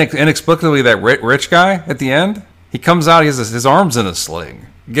 And then inexplicably, that rich guy at the end, he comes out, he has his arms in a sling.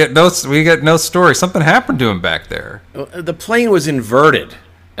 We get no story. Something happened to him back there. The plane was inverted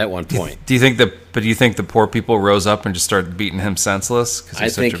at one point. Do you think the poor people rose up and just started beating him senseless? I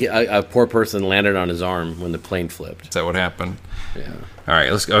think a poor person landed on his arm when the plane flipped. Is that what happened? Yeah. All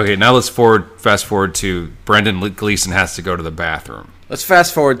right. Now let's fast forward to Brendan Gleeson has to go to the bathroom. Let's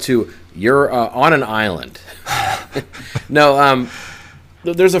fast forward to you're on an island. No,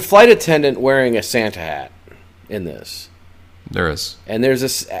 there's a flight attendant wearing a Santa hat in this. There is. And there's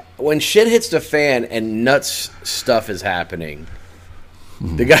this when shit hits the fan and nuts stuff is happening.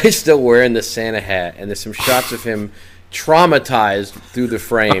 The guy's still wearing the Santa hat, and there's some shots of him traumatized through the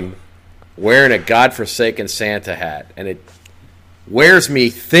frame, wearing a godforsaken Santa hat, and it wears me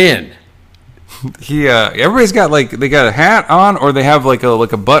thin. Everybody's got they got a hat on, or they have like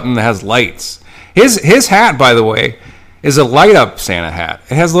a button that has lights. His hat, by the way, is a light up Santa hat.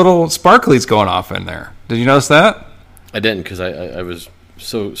 It has little sparklies going off in there. Did you notice that? I didn't, because I was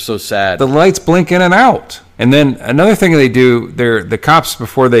so sad. The lights blink in and out. And then another thing they do, the cops,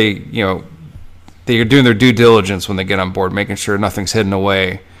 before they're doing their due diligence when they get on board, making sure nothing's hidden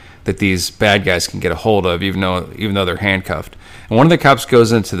away that these bad guys can get a hold of, even though they're handcuffed. And one of the cops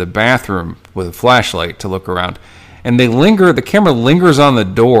goes into the bathroom with a flashlight to look around, and the camera lingers on the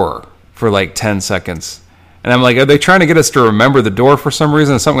door for like 10 seconds. And I'm like, are they trying to get us to remember the door for some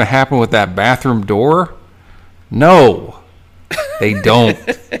reason? Is something happened with that bathroom door? No, they don't.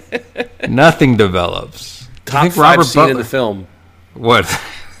 Nothing develops. Top 5 scene in the film. What?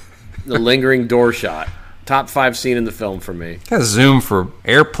 The lingering door shot. Top 5 scene in the film for me. Got zoom for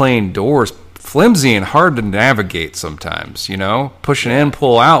airplane doors. Flimsy and hard to navigate sometimes, Push an in,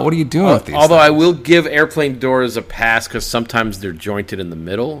 pull out. What are you doing with these Although things? I will give airplane doors a pass because sometimes they're jointed in the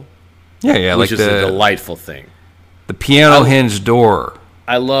middle. Yeah, which is a delightful thing. The piano hinge door.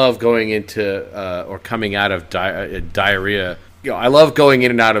 I love going into or coming out of diarrhea. I love going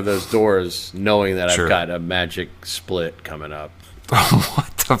in and out of those doors knowing that I've got a magic split coming up.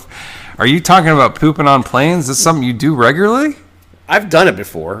 What are you talking about, pooping on planes? Is this something you do regularly? I've done it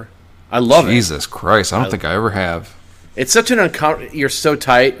before. I love it. Jesus Christ, I don't think I ever have. It's such an uncomfortable... You're so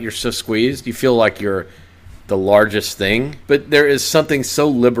tight, you're so squeezed, you feel like you're the largest thing. But there is something so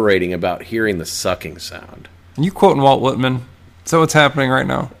liberating about hearing the sucking sound. Are you quoting Walt Whitman? Is that what's happening right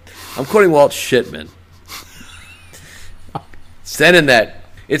now? I'm quoting Walt Shitman. Sending that...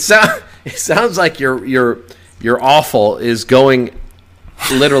 It sounds like your awful is going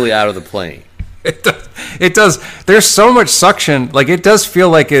literally out of the plane. It does. There's so much suction. Like, it does feel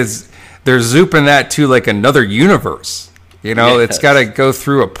like they're zooping that to like another universe. Yes. It's got to go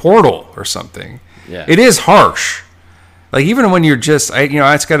through a portal or something. Yeah. It is harsh. Like, even when you're just,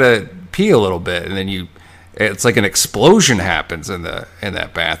 it's got to pee a little bit, and then it's like an explosion happens in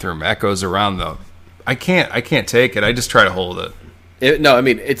that bathroom. Echoes around I can't take it. I just try to hold it. No, I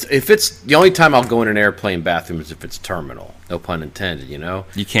mean, if it's the only time I'll go in an airplane bathroom is if it's terminal. No pun intended, you know?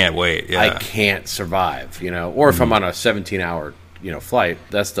 You can't wait, yeah. I can't survive, you know? Or if I'm on a 17-hour, flight,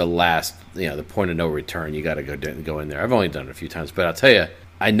 that's the last, the point of no return. You got to go in there. I've only done it a few times, but I'll tell you,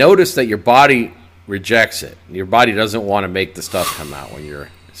 I noticed that your body rejects it. Your body doesn't want to make the stuff come out when you're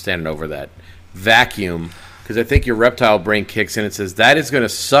standing over that vacuum, because I think your reptile brain kicks in and says, that is going to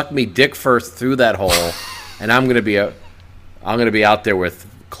suck me dick first through that hole, and I'm going to be out there with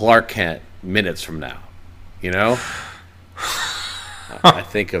Clark Kent minutes from now,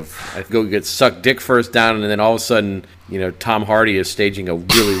 I go get sucked dick first down, and then all of a sudden, Tom Hardy is staging a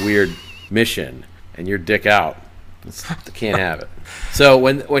really weird mission, and you're dick out. I can't have it. So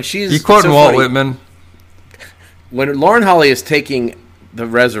when she's... You quoting Walt Whitman? When Lauren Holly is taking the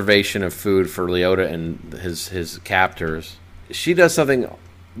reservation of food for Leota and his captors, she does something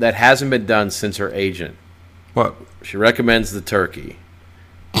that hasn't been done since her agent. What? She recommends the turkey.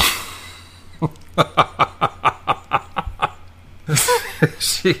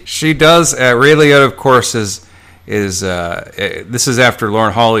 She does. Ray Liotta, of course, is this is after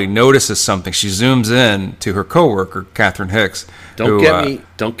Lauren Holly notices something. She zooms in to her coworker, Catherine Hicks.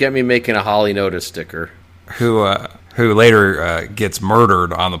 Don't get me making a Holly notice sticker. Who later gets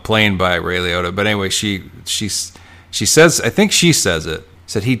murdered on the plane by Ray Liotta. But anyway, she says, I think she says it,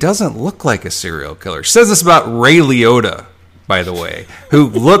 said he doesn't look like a serial killer. She says this about Ray Liotta, by the way, who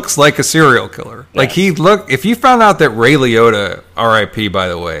looks like a serial killer. Yeah. Like if you found out that Ray Liotta, R.I.P. by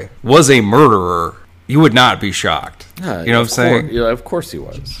the way, was a murderer, you would not be shocked. Yeah, you know what I'm saying? Yeah, of course he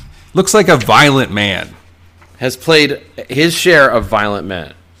was. Looks like a violent man. Has played his share of violent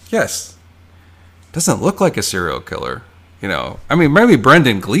men. Yes. Doesn't look like a serial killer. I mean, maybe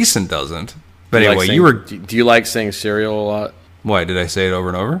Brendan Gleeson doesn't. But anyway, do you like saying serial a lot? Why, did I say it over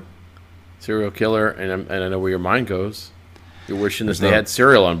and over? Serial killer, and I know where your mind goes. You're wishing that they had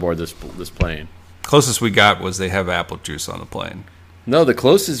cereal on board this plane. Closest we got was they have apple juice on the plane. No, the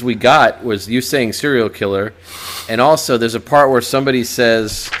closest we got was you saying serial killer, and also there's a part where somebody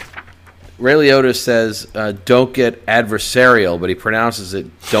says, Ray Liotta says, "Don't get adversarial," but he pronounces it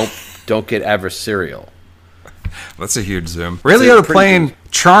 "don't get adversarial." That's a huge zoom. Ray Liotta playing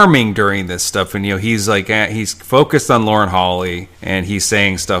charming during this stuff, and he's focused on Lauren Holly, and he's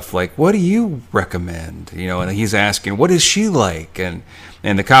saying stuff like, "What do you recommend?" And he's asking, "What is she like?" And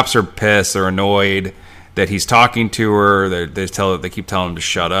the cops are pissed, they're annoyed that he's talking to her. They keep telling him to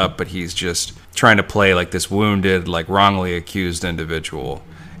shut up, but he's just trying to play like this wounded, like wrongly accused individual.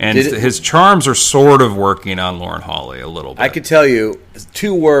 And his charms are sort of working on Lauren Holly a little bit. I could tell you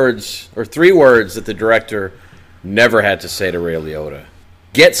 2 words or 3 words that the director never had to say to Ray Liotta.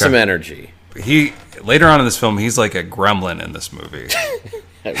 Get some energy. Later on in this film, he's like a gremlin in this movie.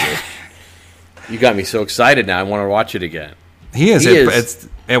 You got me so excited now. I want to watch it again. He is.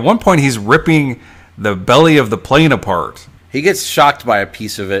 At one point, he's ripping the belly of the plane apart. He gets shocked by a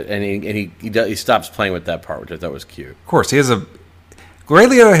piece of it, and he stops playing with that part, which I thought was cute. Of course, Ray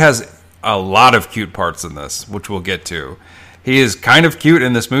Liotta has a lot of cute parts in this, which we'll get to. He is kind of cute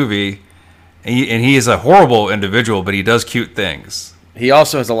in this movie, and he is a horrible individual, but he does cute things. He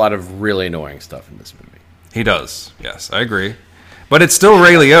also has a lot of really annoying stuff in this movie. He does, yes, I agree. But it's still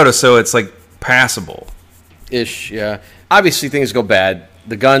Ray Liotta, so it's like passable. Ish, yeah. Obviously, things go bad.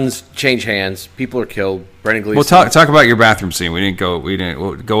 The guns change hands. People are killed. Brendan Gleeson. Well, talk about your bathroom scene. We didn't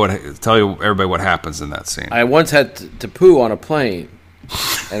go. Tell everybody what happens in that scene. I once had to poo on a plane,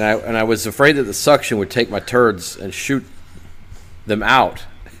 and I was afraid that the suction would take my turds and shoot them out.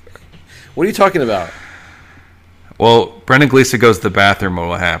 What are you talking about? Well, Brendan Gleeson goes to the bathroom, and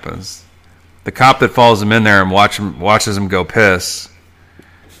what happens? The cop that follows him in there and watches him go piss,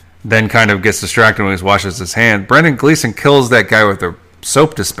 then kind of gets distracted when he washes his hand. Brendan Gleeson kills that guy with a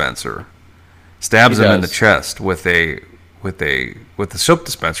soap dispenser, stabs him in the chest with the soap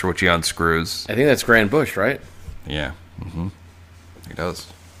dispenser, which he unscrews. I think that's Grand Bush, right? Yeah, he does.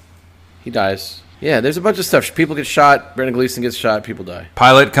 He dies. Yeah, there's a bunch of stuff. People get shot. Brendan Gleeson gets shot. People die.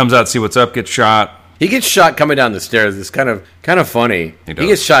 Pilot comes out to see what's up. Gets shot. He gets shot coming down the stairs. It's kind of funny. He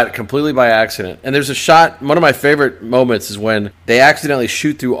gets shot completely by accident. And there's a shot. One of my favorite moments is when they accidentally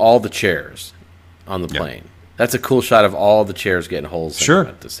shoot through all the chairs on the plane. That's a cool shot of all the chairs getting holes in them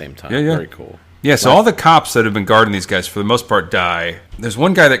at the same time. Yeah. Very cool. Yeah, so all the cops that have been guarding these guys, for the most part, die. There's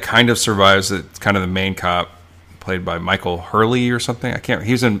one guy that kind of survives. It's kind of the main cop, played by Michael Hurley or something.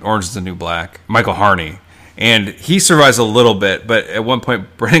 He was in Orange is the New Black. Michael Harney. And he survives a little bit, but at one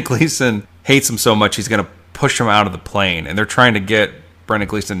point, Brendan Gleeson hates him so much he's going to push him out of the plane. And they're trying to get Brendan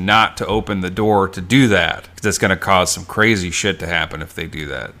Gleeson not to open the door to do that, because it's going to cause some crazy shit to happen if they do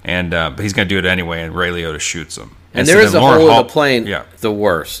that. And but he's going to do it anyway, and Ray Liotta shoots him. And there is a hole in the plane, the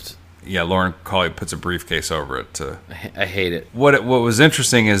worst. Yeah, Lauren Hawley puts a briefcase over it. I hate it. What was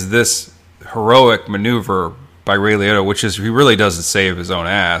interesting is this heroic maneuver by Ray Liotta, which is he really doesn't save his own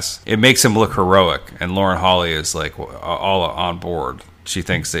ass. It makes him look heroic, and Lauren Hawley is like all on board. She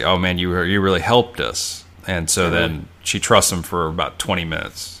thinks that, oh man, you really helped us. And so then she trusts him for about 20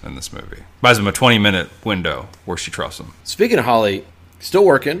 minutes in this movie. Buys him a 20-minute window where she trusts him. Speaking of Holly, still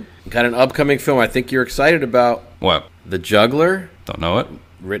working. Got an upcoming film I think you're excited about. What? The Juggler. Don't know it.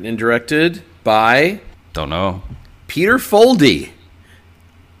 Written and directed by... Don't know. Peter Foldy.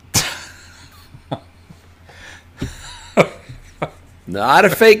 Not a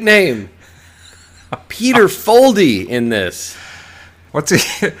fake name. Peter Foldy in this. What's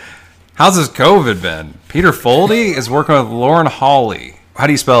he... How's his COVID been? Peter Foldy is working with Lauren Hawley. How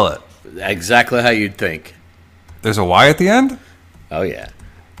do you spell it? Exactly how you'd think. There's a Y at the end? Oh, yeah.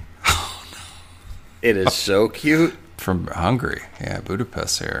 Oh, no. It is so cute. From Hungary. Yeah,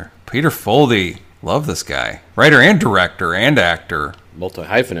 Budapest here. Peter Foldy. Love this guy. Writer and director and actor.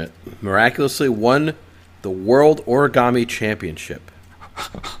 Multi-hyphenate. Miraculously won the World Origami Championship.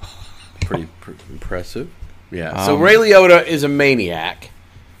 Pretty impressive. Yeah. So Ray Liotta is a maniac.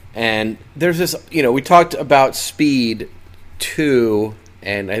 And there's this, we talked about Speed 2,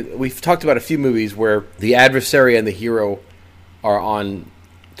 and we've talked about a few movies where the adversary and the hero are on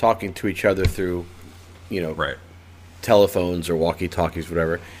talking to each other through, right, telephones or walkie-talkies,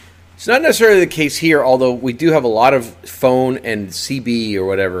 whatever. It's not necessarily the case here, although we do have a lot of phone and CB or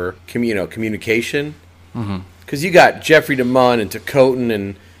whatever, communication. Because you got Jeffrey DeMunn and Takotin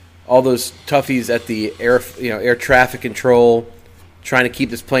and all those toughies at the air traffic control, trying to keep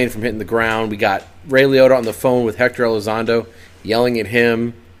this plane from hitting the ground. We got Ray Liotta on the phone with Hector Elizondo, yelling at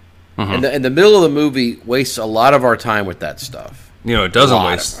him. And the middle of the movie wastes a lot of our time with that stuff. It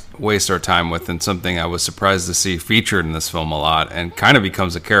doesn't waste our time with, and something I was surprised to see featured in this film a lot, and kind of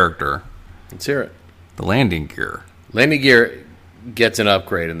becomes a character. Let's hear it. The landing gear. Landing gear gets an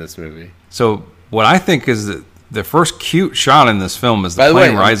upgrade in this movie. So what I think is that the first cute shot in this film is the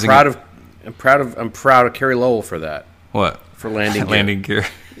plane rising. I'm proud of Carrie Lowell for that. What? For landing gear. Landing gear.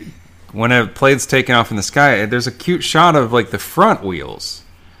 When a plane's taking off in the sky, there's a cute shot of like the front wheels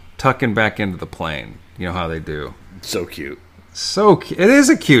tucking back into the plane. You know how they do. So cute. So cute. It is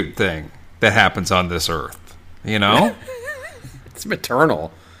a cute thing that happens on this earth. It's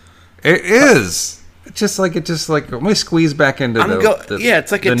maternal. It is. It just like let me squeeze back into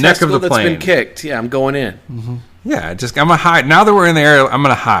it's like a testicle that's been kicked. Yeah, I'm going in. Yeah, I'm gonna hide. Now that we're in the air, I'm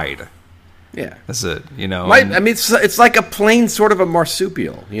gonna hide. Yeah, that's it. It's like a plain sort of a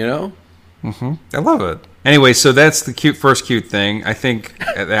marsupial. I love it. Anyway, so that's the first cute thing. I think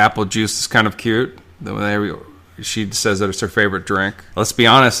the apple juice is kind of cute. She says that it's her favorite drink. Let's be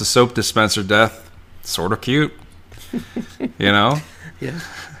honest, the soap dispenser death, sort of cute. Yeah.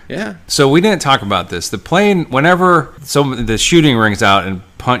 Yeah. So we didn't talk about this. The plane, whenever the shooting rings out and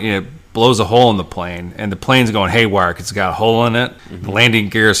blows a hole in the plane, and the plane's going haywire because it's got a hole in it. The landing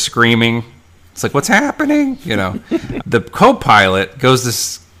gear is screaming. It's like, what's happening? The co-pilot goes to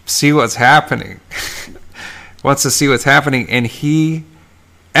see what's happening. Wants to see what's happening, and he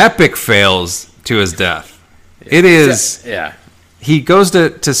epic fails to his death. It is. Yeah. He goes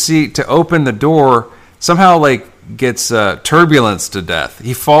to open the door, somehow gets turbulence to death.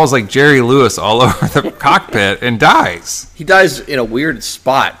 He falls like Jerry Lewis all over the cockpit and dies. He dies in a weird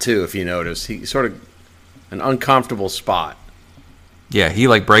spot too, if you notice. He sort of an uncomfortable spot. Yeah, he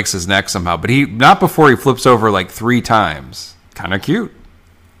breaks his neck somehow, but not before he flips over 3 times. Kind of cute.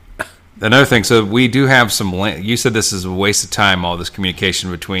 Another thing, so we do have some. You said this is a waste of time. All this communication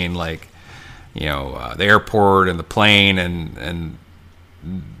between the airport and the plane,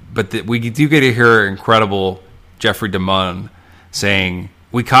 but we do get to hear incredible Jeffrey DeMunn saying,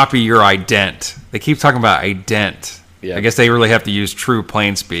 "We copy your ident." They keep talking about ident. Yeah. I guess they really have to use true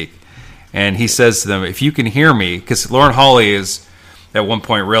plane speak. And he says to them, "If you can hear me," because Lauren Hawley is at one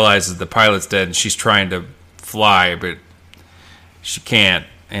point realizes the pilot's dead and she's trying to fly, but she can't.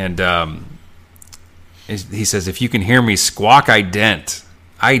 And he says, "If you can hear me, squawk ident."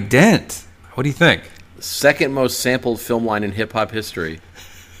 Ident. What do you think? Second most sampled film line in hip hop history.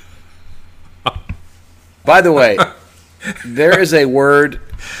 By the way, there is a word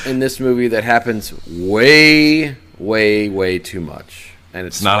in this movie that happens way, way, way too much, and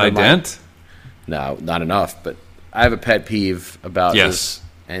it's not ident. No, not enough. But I have a pet peeve about this,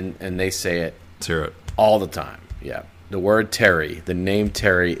 and they say it. Let's hear it all the time. Yeah, the word Terry, the name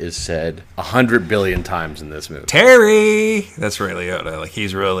Terry, is said 100 billion times in this movie. Terry! That's Ray Liotta. Like,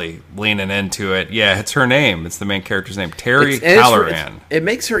 he's really leaning into it. Yeah, it's her name. It's the main character's name. Terry Halloran. It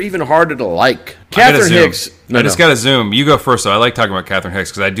makes her even harder to like. Catherine Hicks. I just got to zoom. You go first, though. I like talking about Catherine Hicks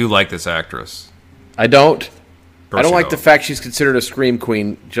because I do like this actress. I don't like the fact she's considered a scream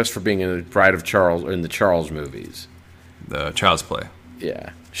queen just for being in the Bride of Charles or in the Charles movies. The Child's Play.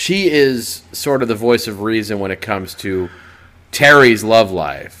 Yeah. She is sort of the voice of reason when it comes to Terry's love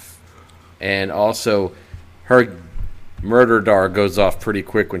life. And also, her murder dart goes off pretty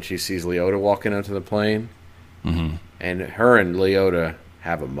quick when she sees Liotta walking onto the plane. Mm-hmm. And her and Liotta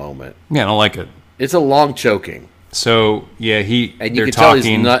have a moment. Yeah, I don't like it. It's a long choking. So, yeah, and you can tell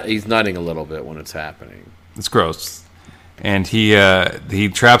he's nutting a little bit when it's happening. It's gross. And he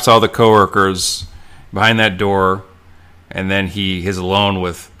traps all the coworkers behind that door. And then he is alone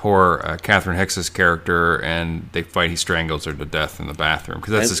with poor Catherine Hicks's character, and they fight. He strangles her to death in the bathroom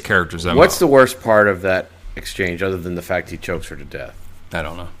because that's his character's MO. What's the worst part of that exchange, other than the fact he chokes her to death? I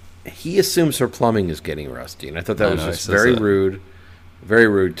don't know. He assumes her plumbing is getting rusty, and I thought that was just very rude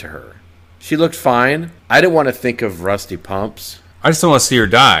to her. She looked fine. I didn't want to think of rusty pumps. I just don't want to see her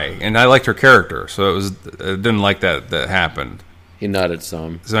die, and I liked her character, so I didn't like that happened. He nutted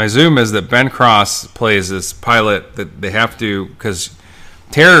some. So my zoom is that Ben Cross plays this pilot that they have to, because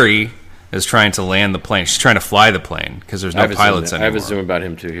Terry is trying to land the plane. She's trying to fly the plane because there's no pilots anymore. I have a zoom about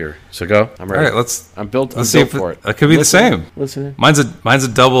him too here. So go. I'm ready. All right, I'm built for it. It could be the same. Listen. Mine's a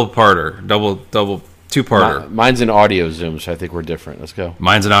double parter, double two-parter. Mine's an audio zoom, so I think we're different. Let's go.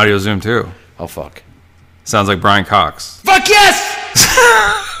 Mine's an audio zoom too. Oh fuck. Sounds like Brian Cox. Fuck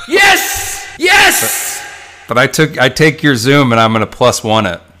yes! Yes! Yes! But I take your zoom and I'm going to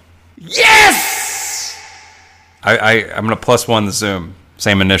 +1 it. Yes! I'm going to +1 the zoom.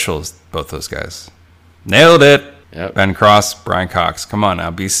 Same initials, both those guys. Nailed it. Yep. Ben Cross, Brian Cox. Come on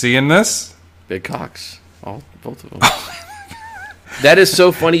now, be seeing this? Big Cox. Both of them. That is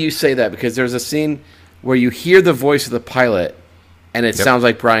so funny you say that, because there's a scene where you hear the voice of the pilot and it sounds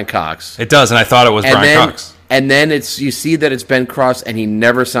like Brian Cox. It does, and I thought it was Brian Cox. And then you see that it's Ben Cross, and he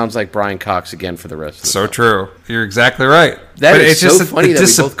never sounds like Brian Cox again for the rest of the film. So true. You're exactly right. That is so funny that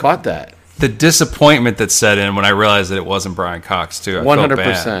we both caught that. The disappointment that set in when I realized that it wasn't Brian Cox, too.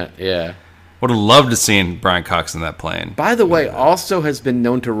 100%, yeah. Would have loved to seen Brian Cox in that plane. By the way, also has been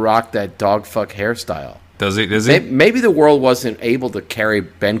known to rock that dog fuck hairstyle. Does he? Maybe the world wasn't able to carry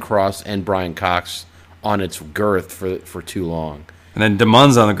Ben Cross and Brian Cox on its girth for too long. And then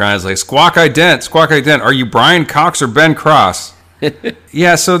DeMunn's on the ground is like, squawk ident. Are you Brian Cox or Ben Cross?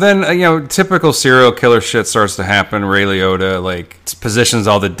 Yeah, so then, typical serial killer shit starts to happen. Ray Liotta, positions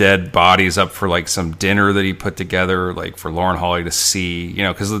all the dead bodies up for, some dinner that he put together, for Lauren Holly to see.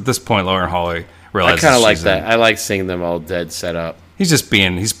 Because at this point, Lauren Holly realizes I kind of like that. I like seeing them all dead set up. He's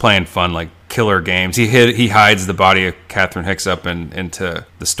playing fun, killer games. He hides the body of Catherine Hicks up into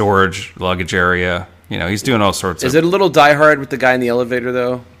the storage luggage area. He's doing all sorts of... Is it a little Die Hard with the guy in the elevator,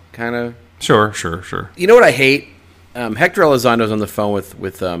 though? Kind of? Sure. You know what I hate? Hector Elizondo's on the phone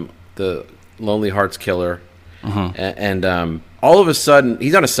with the Lonely Hearts Killer. Mm-hmm. And all of a sudden,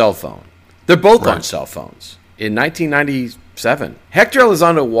 he's on a cell phone. They're both on cell phones. In 1997, Hector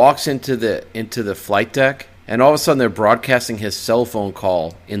Elizondo walks into the flight deck, and all of a sudden, they're broadcasting his cell phone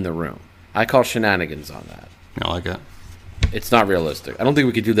call in the room. I call shenanigans on that. I like it. It's not realistic. I don't think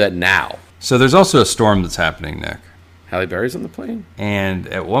we could do that now. So there's also a storm that's happening, Nick. Halle Berry's on the plane? And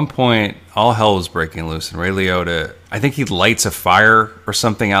at one point, all hell was breaking loose. And Ray Liotta, I think he lights a fire or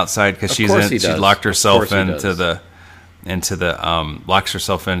something outside because she locked herself into the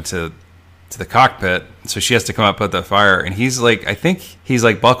cockpit. So she has to come up with the fire. And he's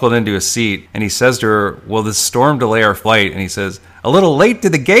buckled into a seat. And he says to her, will this storm delay our flight? And he says, a little late to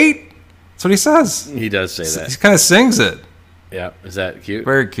the gate? That's what he says. He does say that. He kind of sings it. Yeah, is that cute?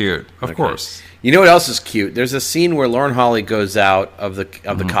 Very cute, of course. You know what else is cute? There's a scene where Lauren Holly goes out of the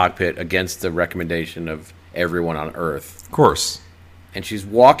cockpit against the recommendation of everyone on Earth. Of course. And she's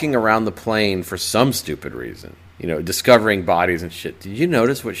walking around the plane for some stupid reason. Discovering bodies and shit. Did you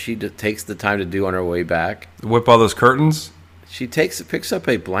notice what she takes the time to do on her way back? Whip all those curtains? She picks up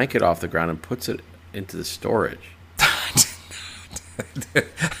a blanket off the ground and puts it into the storage.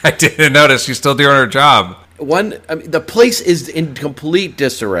 I didn't notice. She's still doing her job. The place is in complete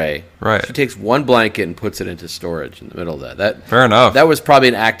disarray. Right. She takes one blanket and puts it into storage in the middle of that. Fair enough. That was probably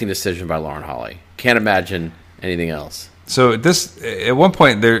an acting decision by Lauren Holly. Can't imagine anything else. So at one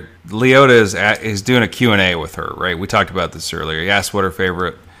point, Liotta is doing a Q&A with her, right? We talked about this earlier. He asked what her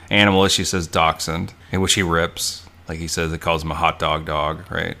favorite animal is. She says dachshund, in which he rips. Like he says, it calls him a hot dog,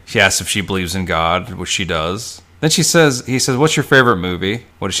 right? She asks if she believes in God, which she does. Then he says, "What's your favorite movie?"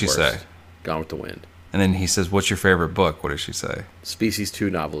 What does she say? Gone with the Wind. And then he says, "What's your favorite book?" What does she say? Species 2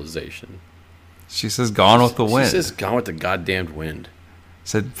 novelization. She says, "Gone with the Wind." She says, "Gone with the goddamned wind."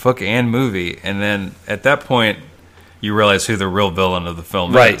 Said, "Fuck and movie." And then at that point, you realize who the real villain of the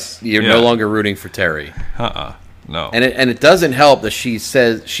film right. is. You're no longer rooting for Terry. No. And it doesn't help that she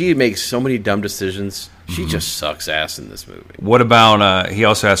says she makes so many dumb decisions. She just sucks ass in this movie. What about, he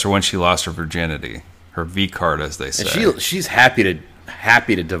also asked her when she lost her virginity. Her V card, as they say. And she's happy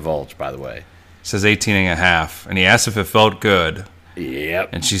to divulge, by the way. Says 18 and a half. And he asked if it felt good. Yep.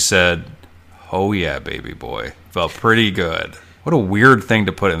 And she said, "Oh yeah, baby boy. Felt pretty good." What a weird thing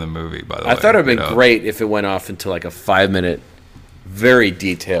to put in the movie, by the way. I thought it would have been great if it went off into like a 5-minute, very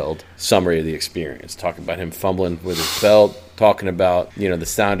detailed summary of the experience. Talking about him fumbling with his belt, talking about, the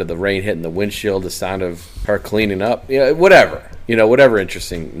sound of the rain hitting the windshield, the sound of her cleaning up, whatever. Whatever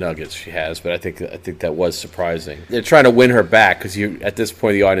interesting nuggets she has. But I think that was surprising. They're trying to win her back because at this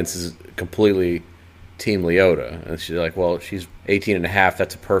point the audience is completely Team Leota. And she's like, well, she's 18 and a half.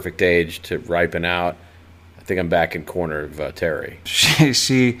 That's a perfect age to ripen out. I think I'm back in corner of Terry.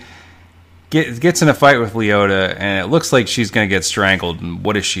 She gets in a fight with Leota, and it looks like she's going to get strangled. And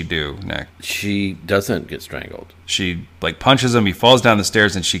what does she do, Nick? She doesn't get strangled. She punches him. He falls down the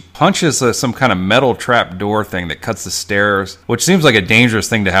stairs, and she punches some kind of metal trap door thing that cuts the stairs, which seems like a dangerous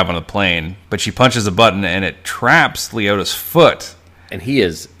thing to have on a plane. But she punches a button, and it traps Leota's foot. And he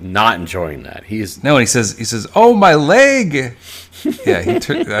is not enjoying that. And he says, "Oh, my leg." Yeah, he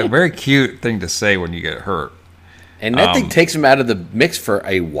took a very cute thing to say when you get hurt. And that thing takes him out of the mix for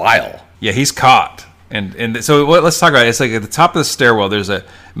a while. Yeah, he's caught. And so let's talk about it. It's like at the top of the stairwell, there's a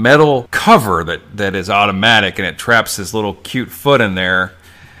metal cover that is automatic, and it traps his little cute foot in there.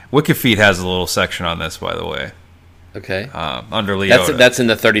 WikiFeet has a little section on this, by the way. Okay. Under Leota. That's in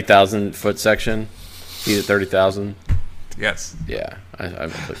the 30,000 foot section? Feet at 30,000? Yes. Yeah,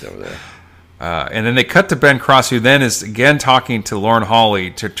 I've clicked over there. And then they cut to Ben Cross, who then is again talking to Lauren Hawley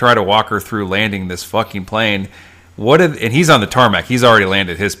to try to walk her through landing this fucking plane. And he's on the tarmac. He's already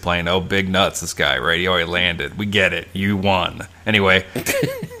landed his plane. Oh, big nuts, this guy, right? He already landed. We get it. You won. Anyway,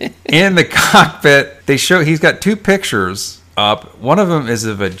 in the cockpit, he's got 2 pictures up. One of them is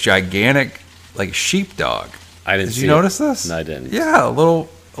of a gigantic, like, sheepdog. Did you notice this? No, I didn't. Yeah, a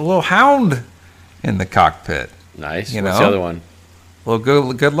little hound in the cockpit. Nice. What's the other one? A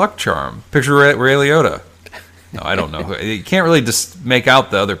little good luck charm. Picture Ray Liotta. No, I don't know. You can't really just make out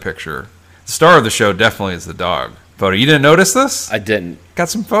the other picture. The star of the show definitely is the dog photo. You didn't notice this? I didn't. Got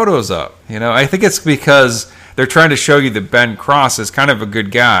some photos up. I think it's because they're trying to show you that Ben Cross is kind of a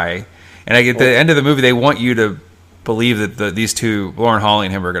good guy. And at the end of the movie, they want you to believe that these two, Lauren Hawley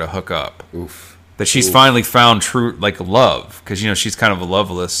and him, are going to hook up. Oof. That she's finally found true, like, love. Because, she's kind of a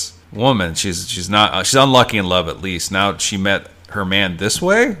loveless woman. She's unlucky in love, at least. Now she met her man this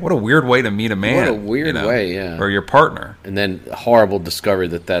way? What a weird way to meet a man. What a weird way, yeah. Or your partner. And then horrible discovery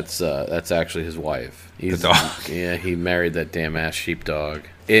that's actually his wife. The dog. Yeah, he married that damn ass sheepdog.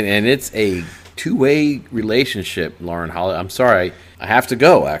 And it's a 2-way relationship, Lauren Hawley. I'm sorry. I have to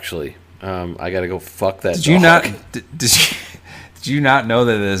go, actually. I got to go fuck that dog. Did you not know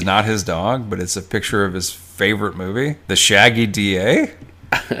that it is not his dog, but it's a picture of his favorite movie? The Shaggy DA?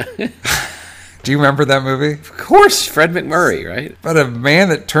 Do you remember that movie? Of course, Fred McMurray, right? But a man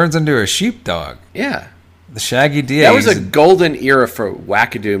that turns into a sheepdog. Yeah. The Shaggy DA. That was a golden era for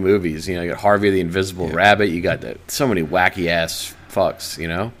wackadoo movies. You got Harvey the Invisible Rabbit. You got so many wacky-ass fucks,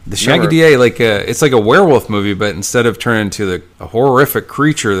 The Shaggy DA, it's like a werewolf movie, but instead of turning into a horrific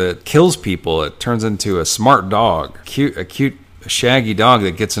creature that kills people, it turns into a smart dog. A cute shaggy dog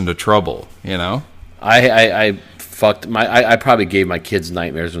that gets into trouble, I probably gave my kids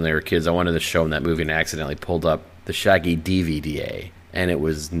nightmares when they were kids. I wanted to show them that movie and accidentally pulled up the Shaggy DVD, and it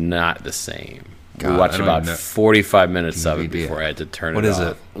was not the same. We watched about 45 minutes of it before I had to turn it off. What is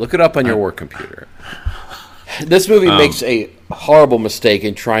it? Look it up on your work computer. This movie makes a horrible mistake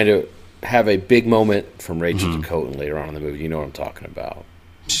in trying to have a big moment from Rachel Dakota later on in the movie. You know what I'm talking about.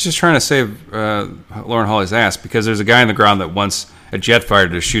 She's just trying to save Lauren Hawley's ass because there's a guy on the ground that wants a jet fighter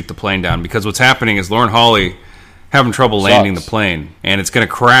to shoot the plane down. Because what's happening is Lauren Hawley having trouble landing the plane, and it's going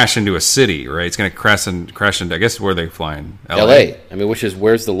to crash into a city, right? It's going to crash into, I guess, where are they flying? L.A. I mean,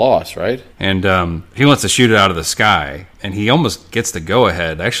 where's the loss, right? And he wants to shoot it out of the sky, and he almost gets the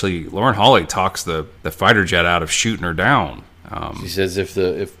go-ahead. Actually, Lauren Hawley talks the fighter jet out of shooting her down. She says,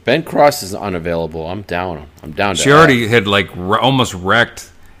 if Ben Cross is unavailable, I'm down. I'm down to She already had, almost wrecked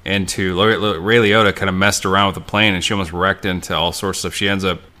into Ray Liotta kind of messed around with the plane, and she almost wrecked into all sorts of stuff. She ends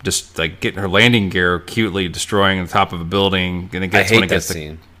up just getting her landing gear cutely destroying the top of a building, and it gets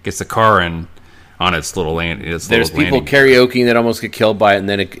the car in on its little land. There's people karaokeing that almost get killed by it, and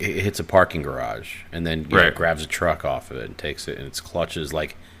then it hits a parking garage, and then it grabs a truck off of it and takes it in its clutches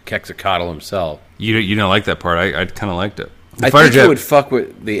like Quetzalcoatl himself. You don't like that part. I kind of liked it. I think it would fuck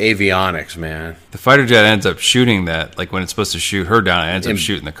with the avionics, man. The fighter jet ends up shooting that, like when it's supposed to shoot her down, it ends up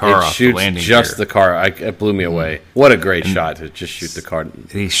shooting the car off the landing gear. Just the car. It blew me away. What a great shot to just shoot the car.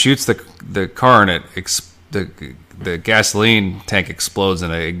 He shoots the car, and the gasoline tank explodes,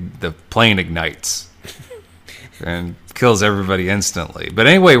 and the plane ignites and kills everybody instantly. But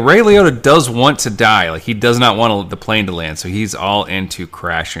anyway, Ray Liotta does want to die. Like, he does not want the plane to land, so he's all into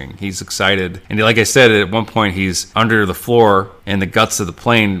crashing. He's excited. And like I said, at one point, he's under the floor in the guts of the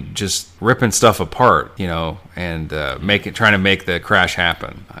plane, just ripping stuff apart, and trying to make the crash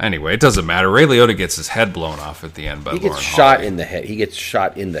happen. Anyway, it doesn't matter. Ray Liotta gets his head blown off at the end by Lauren Holly. He gets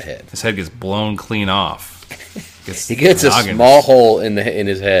shot in the head. His head gets blown clean off. He gets a small hole in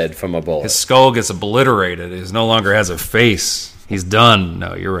his head from a bullet. His skull gets obliterated. He no longer has a face. He's done.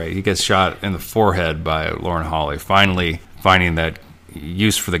 No, you're right. He gets shot in the forehead by Lauren Holly. Finally finding that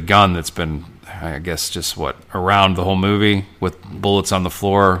use for the gun that's been, I guess, just around the whole movie with bullets on the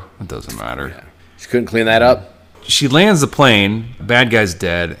floor. It doesn't matter. Yeah. She couldn't clean that up. She lands the plane, bad guy's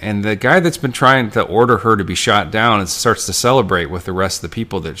dead, and the guy that's been trying to order her to be shot down starts to celebrate with the rest of the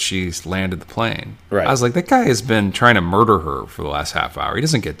people that she's landed the plane. Right. I was like, that guy has been trying to murder her for the last half hour. He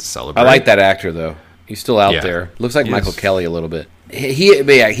doesn't get to celebrate. I like that actor, though. He's still out there. Looks like Michael Kelly a little bit.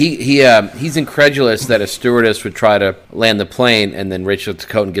 He's incredulous that a stewardess would try to land the plane, and then Rachel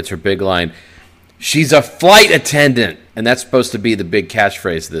Ticotin gets her big line, "She's a flight attendant." And that's supposed to be the big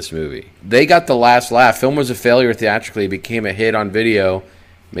catchphrase of this movie. They got the last laugh. Film was a failure theatrically. It became a hit on video.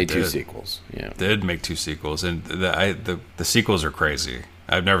 Made 2 sequels. Yeah, did make 2 sequels, and the sequels are crazy.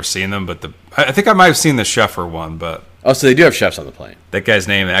 I've never seen them, but I think I might have seen the Sheffer one. But so they do have chefs on the plane. That guy's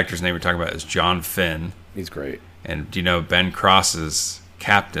name, the actor's name we're talking about, is John Finn. He's great. And do you know Ben Cross's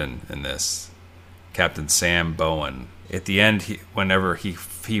captain in this? Captain Sam Bowen. At the end, whenever he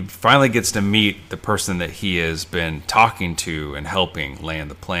finally gets to meet the person that he has been talking to and helping land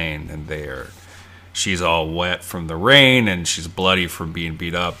the plane, and she's all wet from the rain and she's bloody from being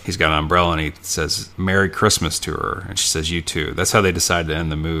beat up. He's got an umbrella and he says Merry Christmas to her, and she says you too. That's how they decide to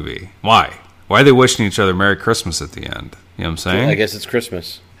end the movie. Why are they wishing each other Merry Christmas at the end? You know what I'm saying? I guess it's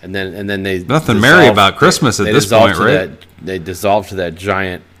Christmas, and then they nothing merry about Christmas at this point, right? They dissolve to that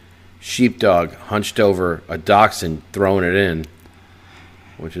giant sheepdog hunched over a dachshund throwing it in.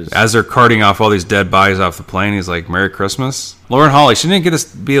 Which is, as they're carting off all these dead bodies off the plane, he's like, Merry Christmas. Lauren Holly, she didn't get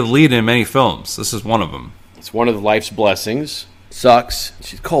to be a lead in many films. This is one of them. It's one of life's blessings. Sucks.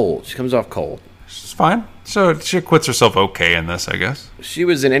 She's cold. She comes off cold. She's fine. So she acquits herself okay in this, I guess. She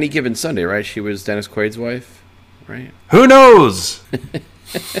was in Any Given Sunday, right? She was Dennis Quaid's wife, right? Who knows?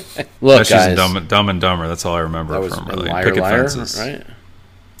 Look, she's in Dumb and Dumber. That's all I remember from really. Liar, Liar, right?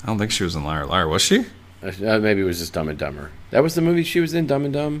 I don't think she was in Liar, Liar. Was she? Maybe it was just Dumb and Dumber. That was the movie she was in, Dumb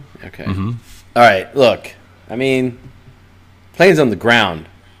and Dumb? Okay. Mm-hmm. All right, look. I mean, plane's on the ground.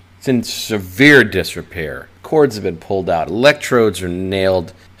 It's in severe disrepair. Cords have been pulled out. Electrodes are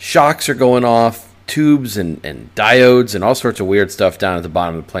nailed. Shocks are going off. Tubes and diodes and all sorts of weird stuff down at the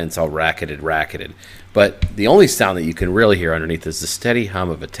bottom of the plane. It's all racketed. But the only sound that you can really hear underneath is the steady hum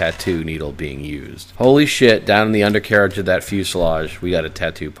of a tattoo needle being used. Holy shit, down in the undercarriage of that fuselage, we got a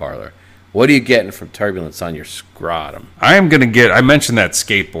tattoo parlor. What are you getting from Turbulence on your scrotum? I mentioned that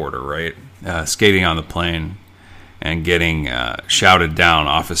skateboarder, right? Skating on the plane and getting shouted down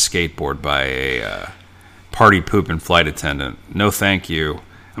off his skateboard by a party pooping flight attendant. No thank you.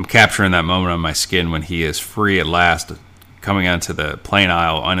 I'm capturing that moment on my skin when he is free at last, coming onto the plane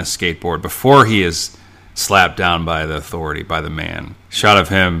aisle on a skateboard before he is slapped down by the authority, by the man. Shot of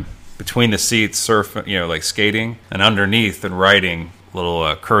him between the seats, surfing, like skating, and underneath and writing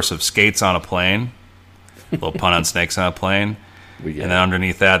little cursive skates on a plane, little pun on snakes on a plane, and then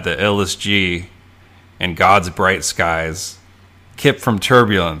underneath that, the illest G in God's bright skies. Kip from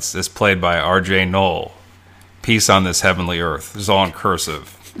Turbulence is played by R.J. Knoll. Peace on this heavenly earth. It's all in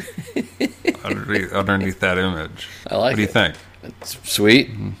cursive. underneath that image. I like it. What do you think? It's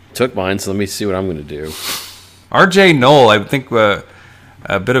sweet. Mm-hmm. Took mine, so let me see what I'm going to do. R.J. Knoll, I think a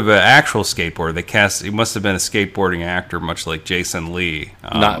bit of an actual skateboarder. He must have been a skateboarding actor, much like Jason Lee.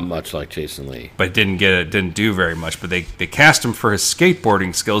 Not much like Jason Lee. But didn't do very much. But they cast him for his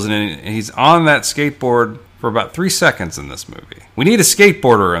skateboarding skills, and he's on that skateboard for about 3 seconds in this movie. We need a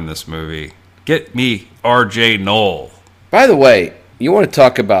skateboarder in this movie. Get me R.J. Knoll. By the way, you want to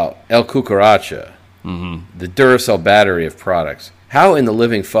talk about El Cucaracha, the Duracell battery of products. How in the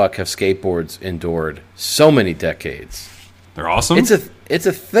living fuck have skateboards endured so many decades? They're awesome? It's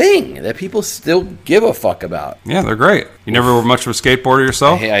a thing that people still give a fuck about. Yeah, they're great. You never were much of a skateboarder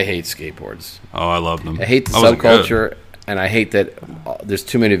yourself? I hate skateboards. Oh, I love them. I hate the subculture, and I hate that there's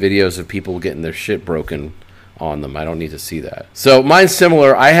too many videos of people getting their shit broken on them. I don't need to see that. So mine's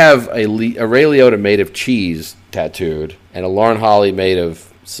similar. I have a Ray Liotta made of cheese tattooed, and a Lauren Holly made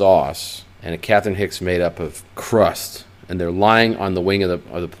of sauce, and a Catherine Hicks made up of crust, and they're lying on the wing of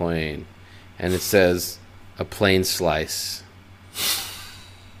the plane, and it says a plain slice.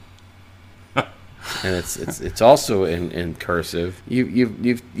 And it's also in cursive.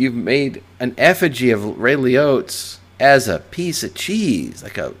 You've made an effigy of Ray Liotta as a piece of cheese,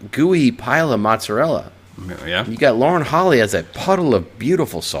 like a gooey pile of mozzarella. Yeah. You got Lauren Holly as a puddle of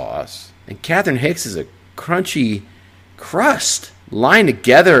beautiful sauce, and Catherine Hicks is a crunchy crust lying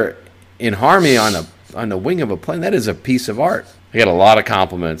together in harmony on the wing of a plane. That is a piece of art. I got a lot of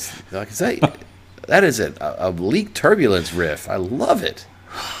compliments. Like, that is a Leak Turbulence riff. I love it.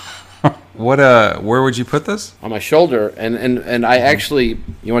 Where would you put this? On my shoulder, and I actually,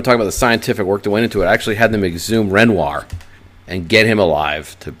 you want to talk about the scientific work that went into it, I actually had them exhume Renoir and get him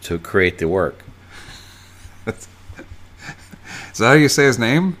alive to create the work. Is that how you say his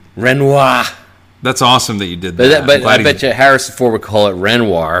name? Renoir. That's awesome that you did that. But I bet you Harrison Ford would call it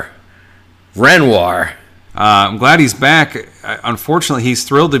Renoir. Renoir. I'm glad he's back. Unfortunately, he's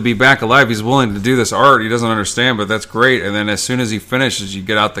thrilled to be back alive. He's willing to do this art. He doesn't understand, but that's great. And then as soon as he finishes, you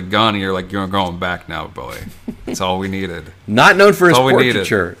get out the gun, and you're like, you're going back now, boy. That's all we needed. Not known for his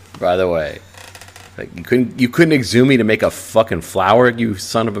portraiture, by the way. Like, you couldn't exhume me to make a fucking flower, you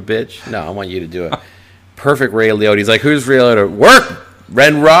son of a bitch. No, I want you to do it. Perfect Ray Liotta. He's like, who's Ray Liotta? Work,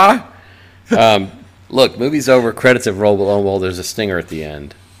 Ren-Ra. Look, movie's over. Credits have rolled. Well, there's a stinger at the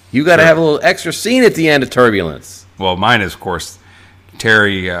end. You got to have a little extra scene at the end of Turbulence. Well, mine is, of course,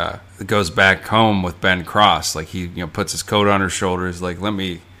 Terry goes back home with Ben Cross. Like, he puts his coat on her shoulders. Like,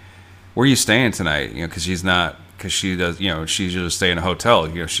 where are you staying tonight? Because she does. She just stay in a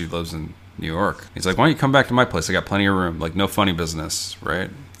hotel. She lives in New York. He's like, why don't you come back to my place? I got plenty of room. Like, no funny business, right?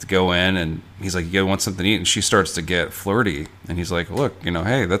 To go in, and he's like, you want something to eat? And she starts to get flirty, and he's like, look,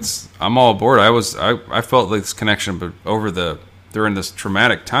 hey, I'm all aboard. I felt like this connection, but during this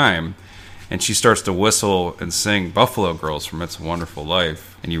traumatic time. And she starts to whistle and sing Buffalo Girls from It's a Wonderful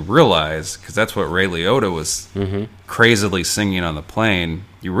Life. And you realize, because that's what Ray Liotta was crazily singing on the plane,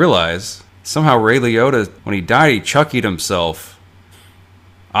 you realize somehow Ray Liotta, when he died, he chuckied himself,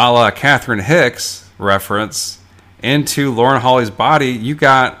 a la Catherine Hicks reference, into Lauren Holly's body.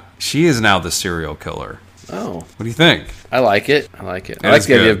 She is now the serial killer. Oh. What do you think? I like it. I like the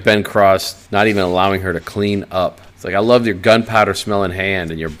idea of Ben Cross not even allowing her to clean up. It's like, I love your gunpowder smelling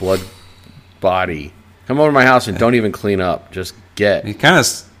hand and your blood body. Come over to my house and don't even clean up. Just get. He kind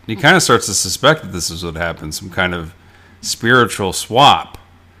of starts to suspect that this is what happened. Some kind of spiritual swap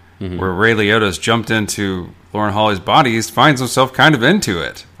where Ray Liotta's jumped into Lauren Holly's body. He finds himself kind of into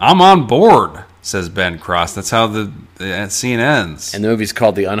it. I'm on board, says Ben Cross. That's how the scene ends. And the movie's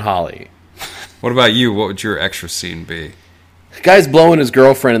called The Unholly. What about you? What would your extra scene be? The guy's blowing his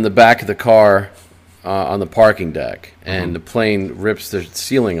girlfriend in the back of the car on the parking deck, and the plane rips the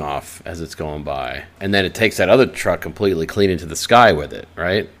ceiling off as it's going by, and then it takes that other truck completely clean into the sky with it,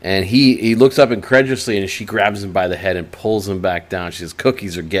 right? And he looks up incredulously, and she grabs him by the head and pulls him back down. She says,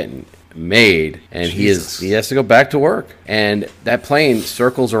 cookies are getting made, and he has to go back to work. And that plane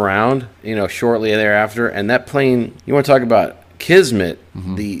circles around, shortly thereafter, and that plane, you want to talk about kismet,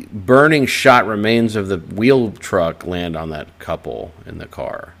 the burning shot remains of the wheel truck land on that couple in the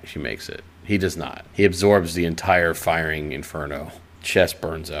car. She makes it. He does not. He absorbs the entire firing inferno. Chest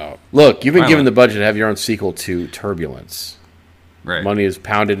burns out. Look, you've been given the budget to have your own sequel to Turbulence. Right. Money is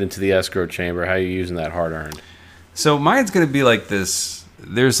pounded into the escrow chamber. How are you using that hard-earned? So mine's going to be like this.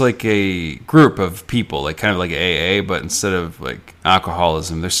 There's like a group of people, like kind of like AA, but instead of like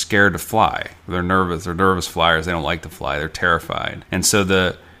alcoholism, they're scared to fly. They're nervous. They're nervous flyers. They don't like to fly. They're terrified. And so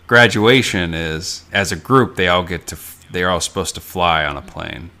the graduation is, as a group, they're all supposed to fly on a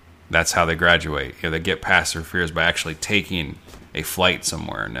plane. That's how they graduate. They get past their fears by actually taking a flight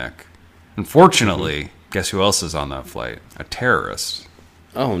somewhere, Nick. Unfortunately, guess who else is on that flight? A terrorist.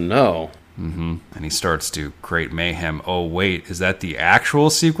 Oh, no. And he starts to create mayhem. Oh, wait, is that the actual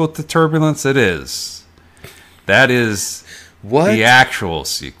sequel to Turbulence? It is. That is the actual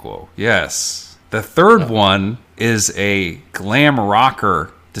sequel. Yes. The third one is a glam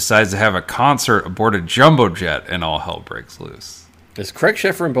rocker decides to have a concert aboard a jumbo jet, and all hell breaks loose. Is Craig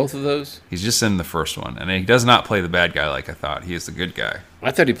Sheffer in both of those? He's just in the first one, and he does not play the bad guy like I thought. He is the good guy.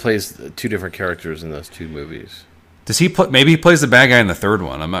 I thought he plays two different characters in those two movies. Does he maybe he plays the bad guy in the third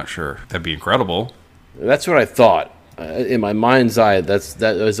one? I'm not sure. That'd be incredible. That's what I thought. In my mind's eye,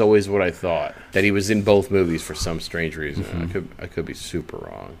 that was always what I thought. That he was in both movies for some strange reason. I could be super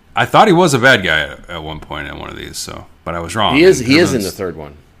wrong. I thought he was a bad guy at one point in one of these, but I was wrong. He is in the third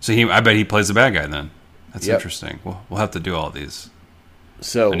one. So I bet he plays the bad guy then. That's Yep. interesting. We'll have to do all these.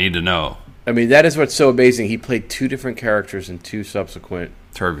 So I need to know. I mean, that is what's so amazing. He played two different characters in two subsequent.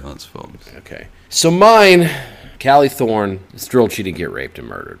 Turbulence films. Okay. So mine, Callie Thorne is thrilled she didn't get raped and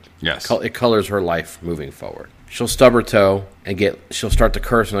murdered. Yes. It colors her life moving forward. She'll stub her toe and she'll start to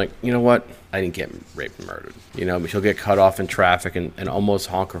curse and like, you know what? I didn't get raped and murdered. You know, she'll get cut off in traffic and almost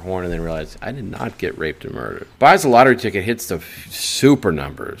honk her horn and then realize, I did not get raped and murdered. Buys a lottery ticket, hits the super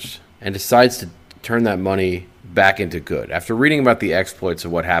numbers, and decides to turn that money back into good. After reading about the exploits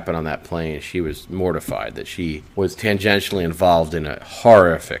of what happened on that plane, she was mortified that she was tangentially involved in a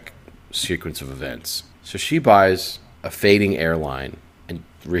horrific sequence of events. So she buys a fading airline and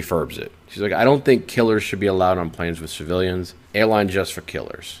refurbs it. She's like, I don't think killers should be allowed on planes with civilians. Airline just for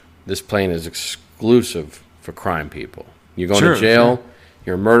killers. This plane is exclusive for crime people. You're going to jail,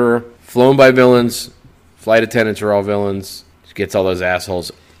 you're a murderer, flown by villains, flight attendants are all villains. She gets all those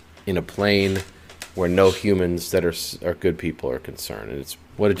assholes in a plane where no humans that are good people are concerned. And it's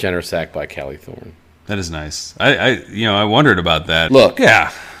what a generous act by Callie Thorne. That is nice. I wondered about that. Look,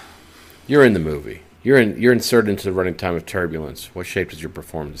 yeah, you're in the movie. You're inserted into the running time of Turbulence. What shape does your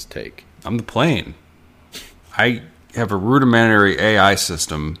performance take? I'm the plane. I have a rudimentary AI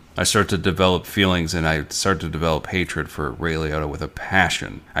system. I start to develop feelings, and I start to develop hatred for Ray Liotta with a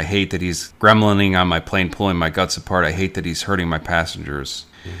passion. I hate that he's gremlining on my plane, pulling my guts apart. I hate that he's hurting my passengers.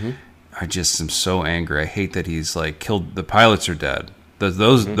 Mm-hmm. I just am so angry. I hate that he's like killed. The pilots are dead.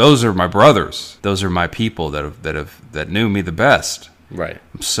 Those are my brothers. Those are my people that knew me the best. Right.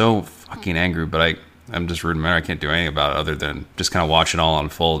 I'm so fucking angry, but I'm just rudimentary. I can't do anything about it other than just kind of watch it all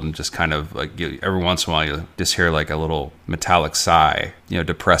unfold and just kind of like every once in a while you just hear like a little metallic sigh,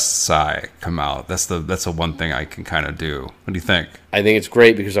 depressed sigh come out. That's the one thing I can kind of do. What do you think? I think it's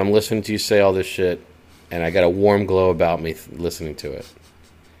great because I'm listening to you say all this shit, and I got a warm glow about me listening to it.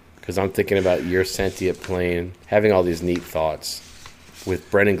 Because I'm thinking about your sentient plane having all these neat thoughts with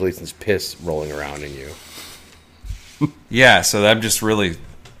Brendan Gleeson's piss rolling around in you. Yeah, so I'm just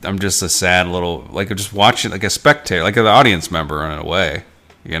a sad little, like just watching, like a spectator, like an audience member in a way,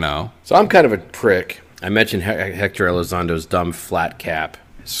 So I'm kind of a prick. I mentioned Hector Elizondo's dumb flat cap,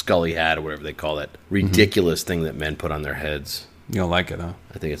 scully hat, or whatever they call that ridiculous thing that men put on their heads. You don't like it, huh?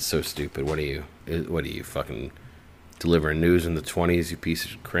 I think it's so stupid. What are you fucking delivering news in the 20s, you piece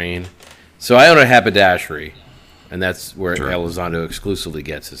of crane? So I own a haberdashery, and that's where Elizondo exclusively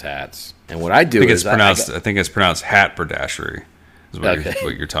gets his hats. And what I do I think it's pronounced hat berdashery. Is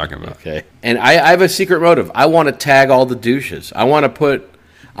what you're talking about. Okay. And I have a secret motive. I want to tag all the douches. I want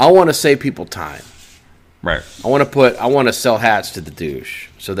to save people time. Right. I want to sell hats to the douche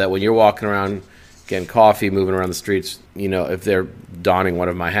so that when you're walking around getting coffee, moving around the streets, if they're donning one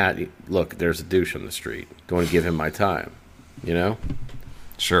of my hat, look, there's a douche on the street. Going to give him my time,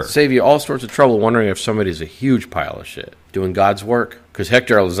 Sure. Save you all sorts of trouble wondering if somebody's a huge pile of shit doing God's work. Because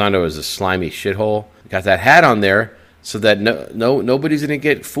Hector Elizondo is a slimy shithole. Got that hat on there so that nobody's going to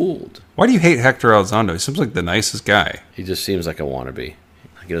get fooled. Why do you hate Hector Elizondo? He seems like the nicest guy. He just seems like a wannabe.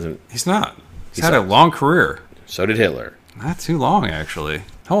 He doesn't. He's not. He's had a long career. So did Hitler. Not too long, actually.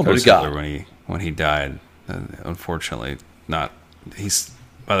 How old was Hitler when he died? Unfortunately, not. He's.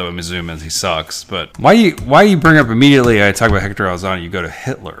 By the way, Mizuman, he sucks. But why you bring up immediately? I talk about Hector Elizondo. You go to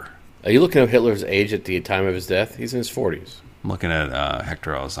Hitler. Are you looking at Hitler's age at the time of his death? He's in his 40s. I'm looking at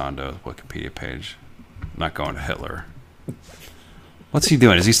Hector Elizondo's Wikipedia page. I'm not going to Hitler. What's he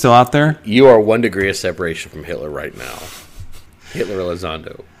doing? Is he still out there? You are 1 degree of separation from Hitler right now. Hitler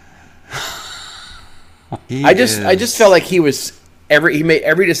Elizondo. I just felt like he made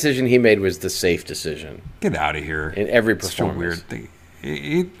every decision he made was the safe decision. Get out of here. In every It's performance. a weird thing.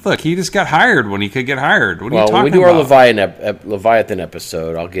 Look, he just got hired when he could get hired. What are you talking when we do about? our Leviathan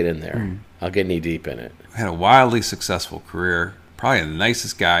episode, I'll get in there. I'll get knee deep in it. Had a wildly successful career. Probably the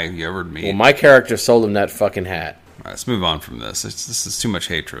nicest guy you ever meet. Well, my character sold him that fucking hat. All right, let's move on from this. This is too much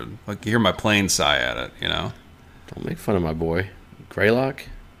hatred. Like, you hear my plane sigh at it, Don't make fun of my boy. Greylock?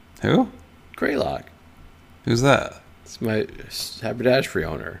 Who? Greylock. Who's that? It's my haberdashery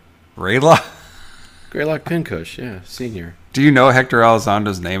owner. Raylock? Greylock Pincush, yeah, senior. Do you know Hector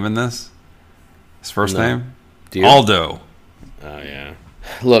Elizondo's name in this? His first No. name? Do you? Aldo. Oh, yeah.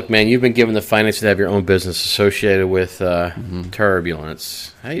 Look, man, you've been given the finances to have your own business associated with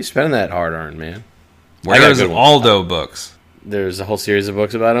Turbulence. How you spending that hard-earned, man? Where's Aldo books? There's a whole series of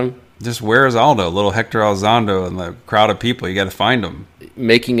books about him. Just where's Aldo? Little Hector Elizondo and the crowd of people. You got to find him.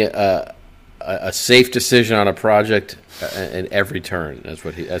 Making a safe decision on a project in every turn. That's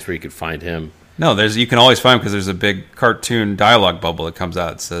where you could find him. No, you can always find him because there's a big cartoon dialogue bubble that comes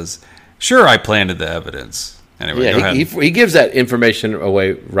out that says, "Sure, I planted the evidence." Anyway, go ahead. He gives that information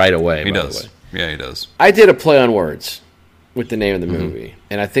away right away. He does. Yeah, he does. I did a play on words with the name of the movie,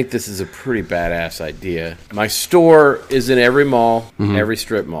 and I think this is a pretty badass idea. My store is in every mall, every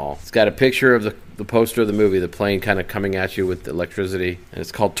strip mall. It's got a picture of the poster of the movie, the plane kind of coming at you with electricity, and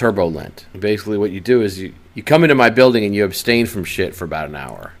it's called Turbolent. And basically what you do is you come into my building and you abstain from shit for about an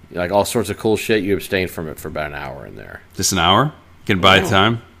hour. Like all sorts of cool shit, you abstain from it for about an hour in there. Just an hour? You can buy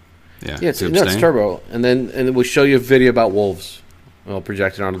time? Yeah, it's turbo. And then we'll show you a video about wolves. We'll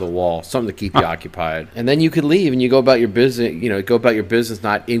project it onto the wall, something to keep you occupied. And then you could leave and you go about your business,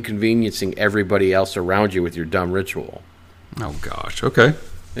 not inconveniencing everybody else around you with your dumb ritual. Oh, gosh. Okay.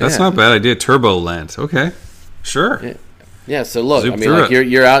 That's not a bad idea. Turbolent. Okay. Sure. Yeah, so look,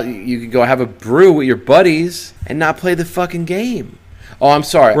 you're out, you can go have a brew with your buddies and not play the fucking game. Oh, I'm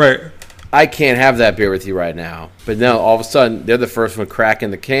sorry. Right. I can't have that beer with you right now. But no, all of a sudden, they're the first one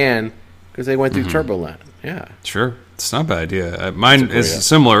cracking the can because they went through Turbolent. Yeah. Sure. It's not a bad idea. Mine is a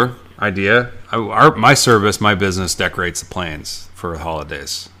similar idea. My business decorates the planes for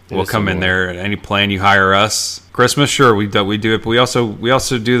holidays. We'll come in there at any plane you hire us. Christmas, sure, we do it. But we also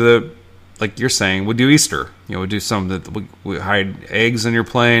do the, like you're saying, we do Easter. We do something that we hide eggs in your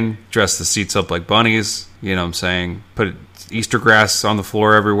plane, dress the seats up like bunnies. You know what I'm saying? Put Easter grass on the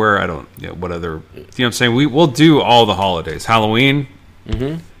floor everywhere. What other? You know what I'm saying? We'll do all the holidays. Halloween,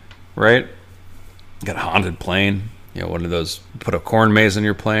 right? Got a haunted plane. One of those. Put a corn maze in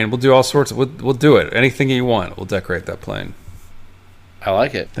your plane. We'll do all sorts of. We'll do it. Anything you want, we'll decorate that plane. I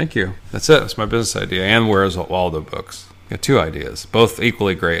like it. Thank you. That's it. That's my business idea. And Where's Waldo books. Got 2 ideas, both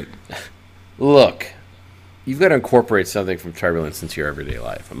equally great. Look, you've got to incorporate something from Turbulence into your everyday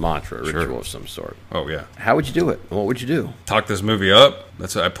life, a mantra, a ritual of some sort. Oh, yeah. How would you do it? What would you do? Talk this movie up.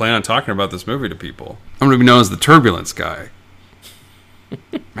 I plan on talking about this movie to people. I'm going to be known as the Turbulence guy.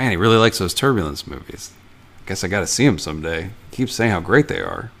 Man, he really likes those Turbulence movies. Guess I got to see him someday. He keeps saying how great they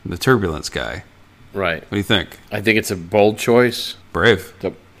are. The Turbulence guy. Right. What do you think? I think it's a bold choice. Brave.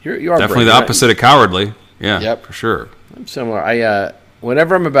 So you are definitely brave, the opposite of cowardly. Yeah, yep. For sure. I'm similar.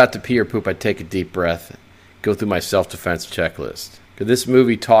 Whenever I'm about to pee or poop, I take a deep breath, go through my self-defense checklist. Because this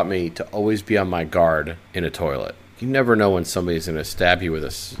movie taught me to always be on my guard in a toilet. You never know when somebody's going to stab you with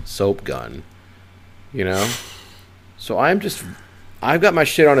a soap gun. So I've got my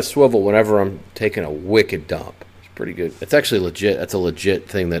shit on a swivel whenever I'm taking a wicked dump. It's pretty good. It's actually legit. That's a legit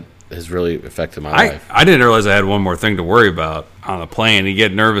thing that has really affected my life. I didn't realize I had one more thing to worry about on the plane. You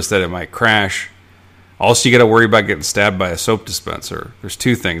get nervous that it might crash. Also, you got to worry about getting stabbed by a soap dispenser. There's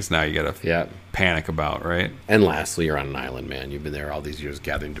 2 things now you got to panic about, right? And lastly, you're on an island, man. You've been there all these years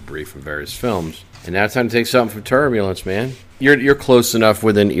gathering debris from various films. And now it's time to take something from Turbulence, man. You're close enough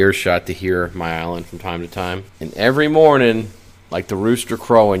within earshot to hear My Island from time to time. And every morning, like the rooster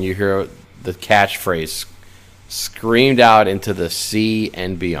crowing, you hear the catchphrase screamed out into the sea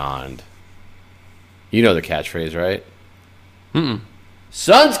and beyond. You know the catchphrase, right?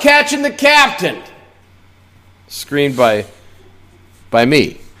 Sun's catching the captain! Screamed by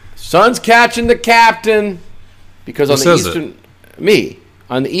me. Sun's catching the captain! Because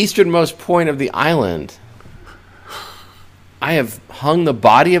on the easternmost point of the island, I have hung the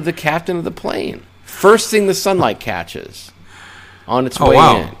body of the captain of the plane. First thing the sunlight catches on its way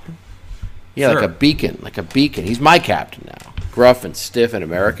in. Yeah, sure. Like a beacon. He's my captain now. Gruff and stiff and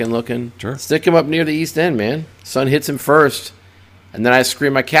American looking. Sure. Stick him up near the East End, man. Sun hits him first. And then I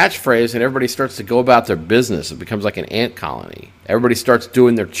scream my catchphrase, and everybody starts to go about their business. It becomes like an ant colony. Everybody starts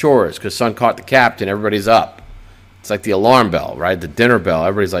doing their chores because Sun caught the captain. Everybody's up. It's like the alarm bell, right? The dinner bell.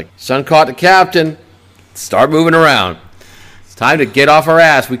 Everybody's like, Sun caught the captain. Start moving around. It's time to get off our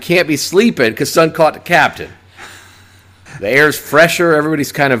ass. We can't be sleeping because Sun caught the captain. The air's fresher.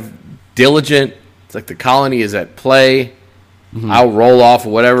 Everybody's kind of diligent. It's like the colony is at play. I'll roll off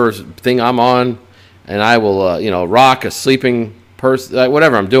whatever thing I'm on, and I will, rock a sleeping person,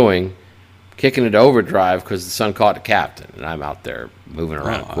 whatever I'm doing, kicking it to overdrive because the sun caught the captain, and I'm out there moving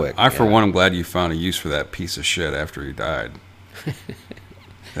around quick. For one, am glad you found a use for that piece of shit after he died.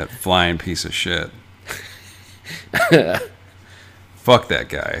 That flying piece of shit. Fuck that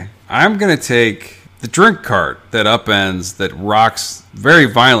guy. I'm going to take the drink cart that upends, that rocks very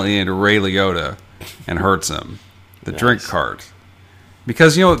violently into Ray Liotta and hurts him. The drink cart.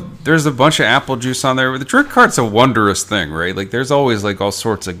 Because, there's a bunch of apple juice on there. The drink cart's a wondrous thing, right? Like, there's always, all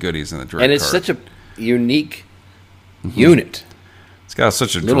sorts of goodies in the drink cart. And it's such a unique unit. It's got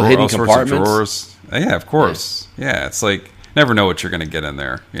such a little hidden compartments. Sorts of drawers. Yeah, of course. Yeah, it's like, never know what you're going to get in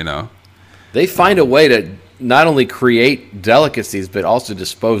there, They find a way to not only create delicacies, but also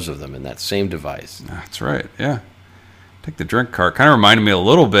dispose of them in that same device. That's right, yeah. Take the drink cart. Kind of reminded me a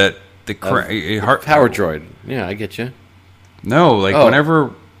little bit. Power Droid. Yeah, I get you. No,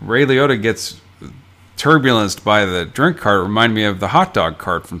 whenever Ray Liotta gets turbulenced by the drink cart, it reminded me of the hot dog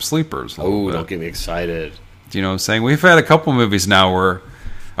cart from Sleepers. Oh, don't get me excited. Do you know what I'm saying? We've had a couple movies now where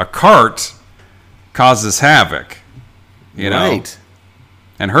a cart causes havoc, right,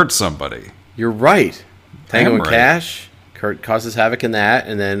 and hurts somebody. You're right. Tango and Cash, Kurt causes havoc in that,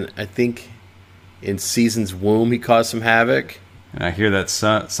 and then I think in Season's Womb he caused some havoc. And I hear that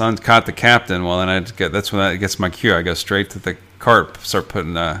son caught the captain. Well, then that's when that gets my cue. I go straight to the cart, start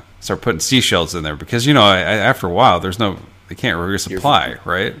putting seashells in there because after a while they can't resupply,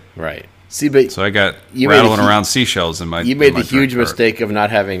 right? Right. See, but so I got rattling around seashells in my. You made the huge mistake of not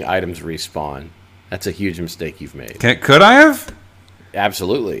having items respawn. That's a huge mistake you've made. Could I have?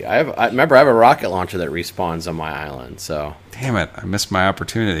 Absolutely. I remember I have a rocket launcher that respawns on my island. So damn it, I missed my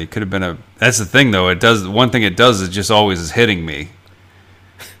opportunity. It could have been That's the thing, though. It does one thing. It does is just always is hitting me.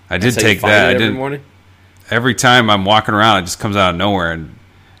 I did take that. Every morning. Every time I'm walking around, it just comes out of nowhere and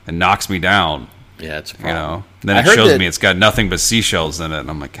knocks me down. Yeah, it's a problem. Then it shows me it's got nothing but seashells in it, and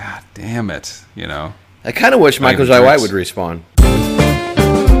I'm like, God damn it, I kind of wish Michael Jai White would respawn.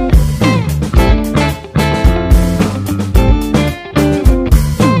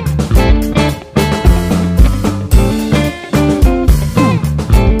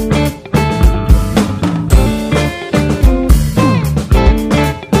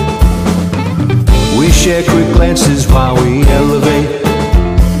 Share quick glances while we elevate.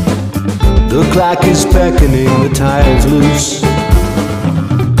 The clock is beckoning, the tide's loose.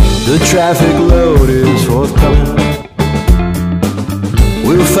 The traffic load is forthcoming.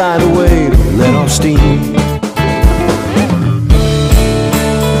 We'll find a way to let off steam.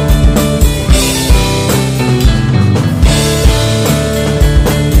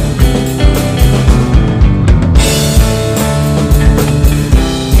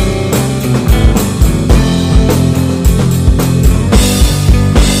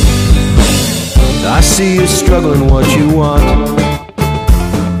 I see you struggling what you want.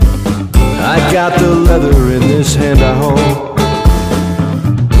 I got the leather in this hand I hold.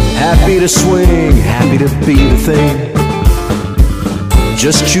 Happy to swing, happy to be the thing.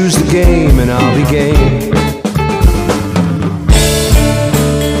 Just choose the game and I'll be game.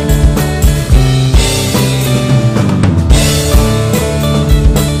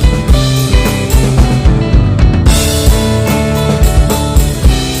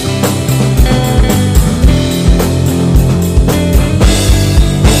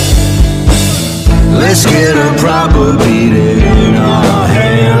 Let's get a proper beating in our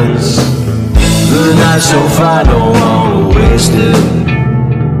hands. The night's so fine, don't wanna waste it.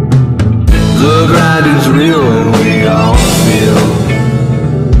 The grind is real and we all feel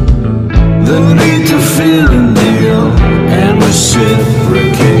the need to feel and deal and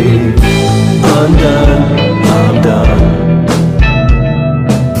reciprocate. Undone, I'm done.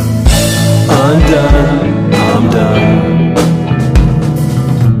 Undone, I'm done.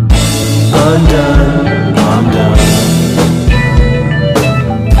 Undone, I'm done.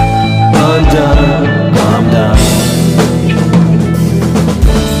 Undone, I'm done.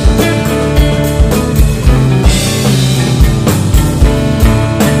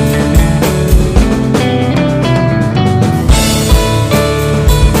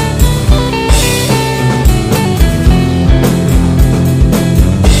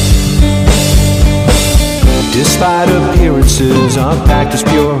 Despite appearances, our pact is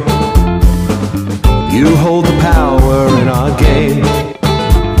pure. You hold the power in our game.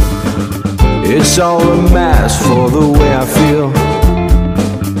 It's all a mask for the way I feel,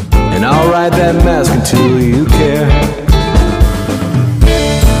 and I'll ride that mask until you care.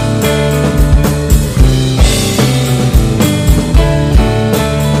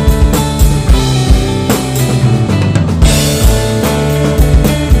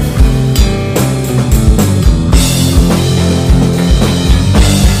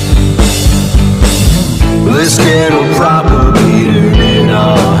 Let's get a proper beating in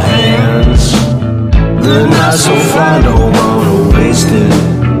our hands. The night's so fine, don't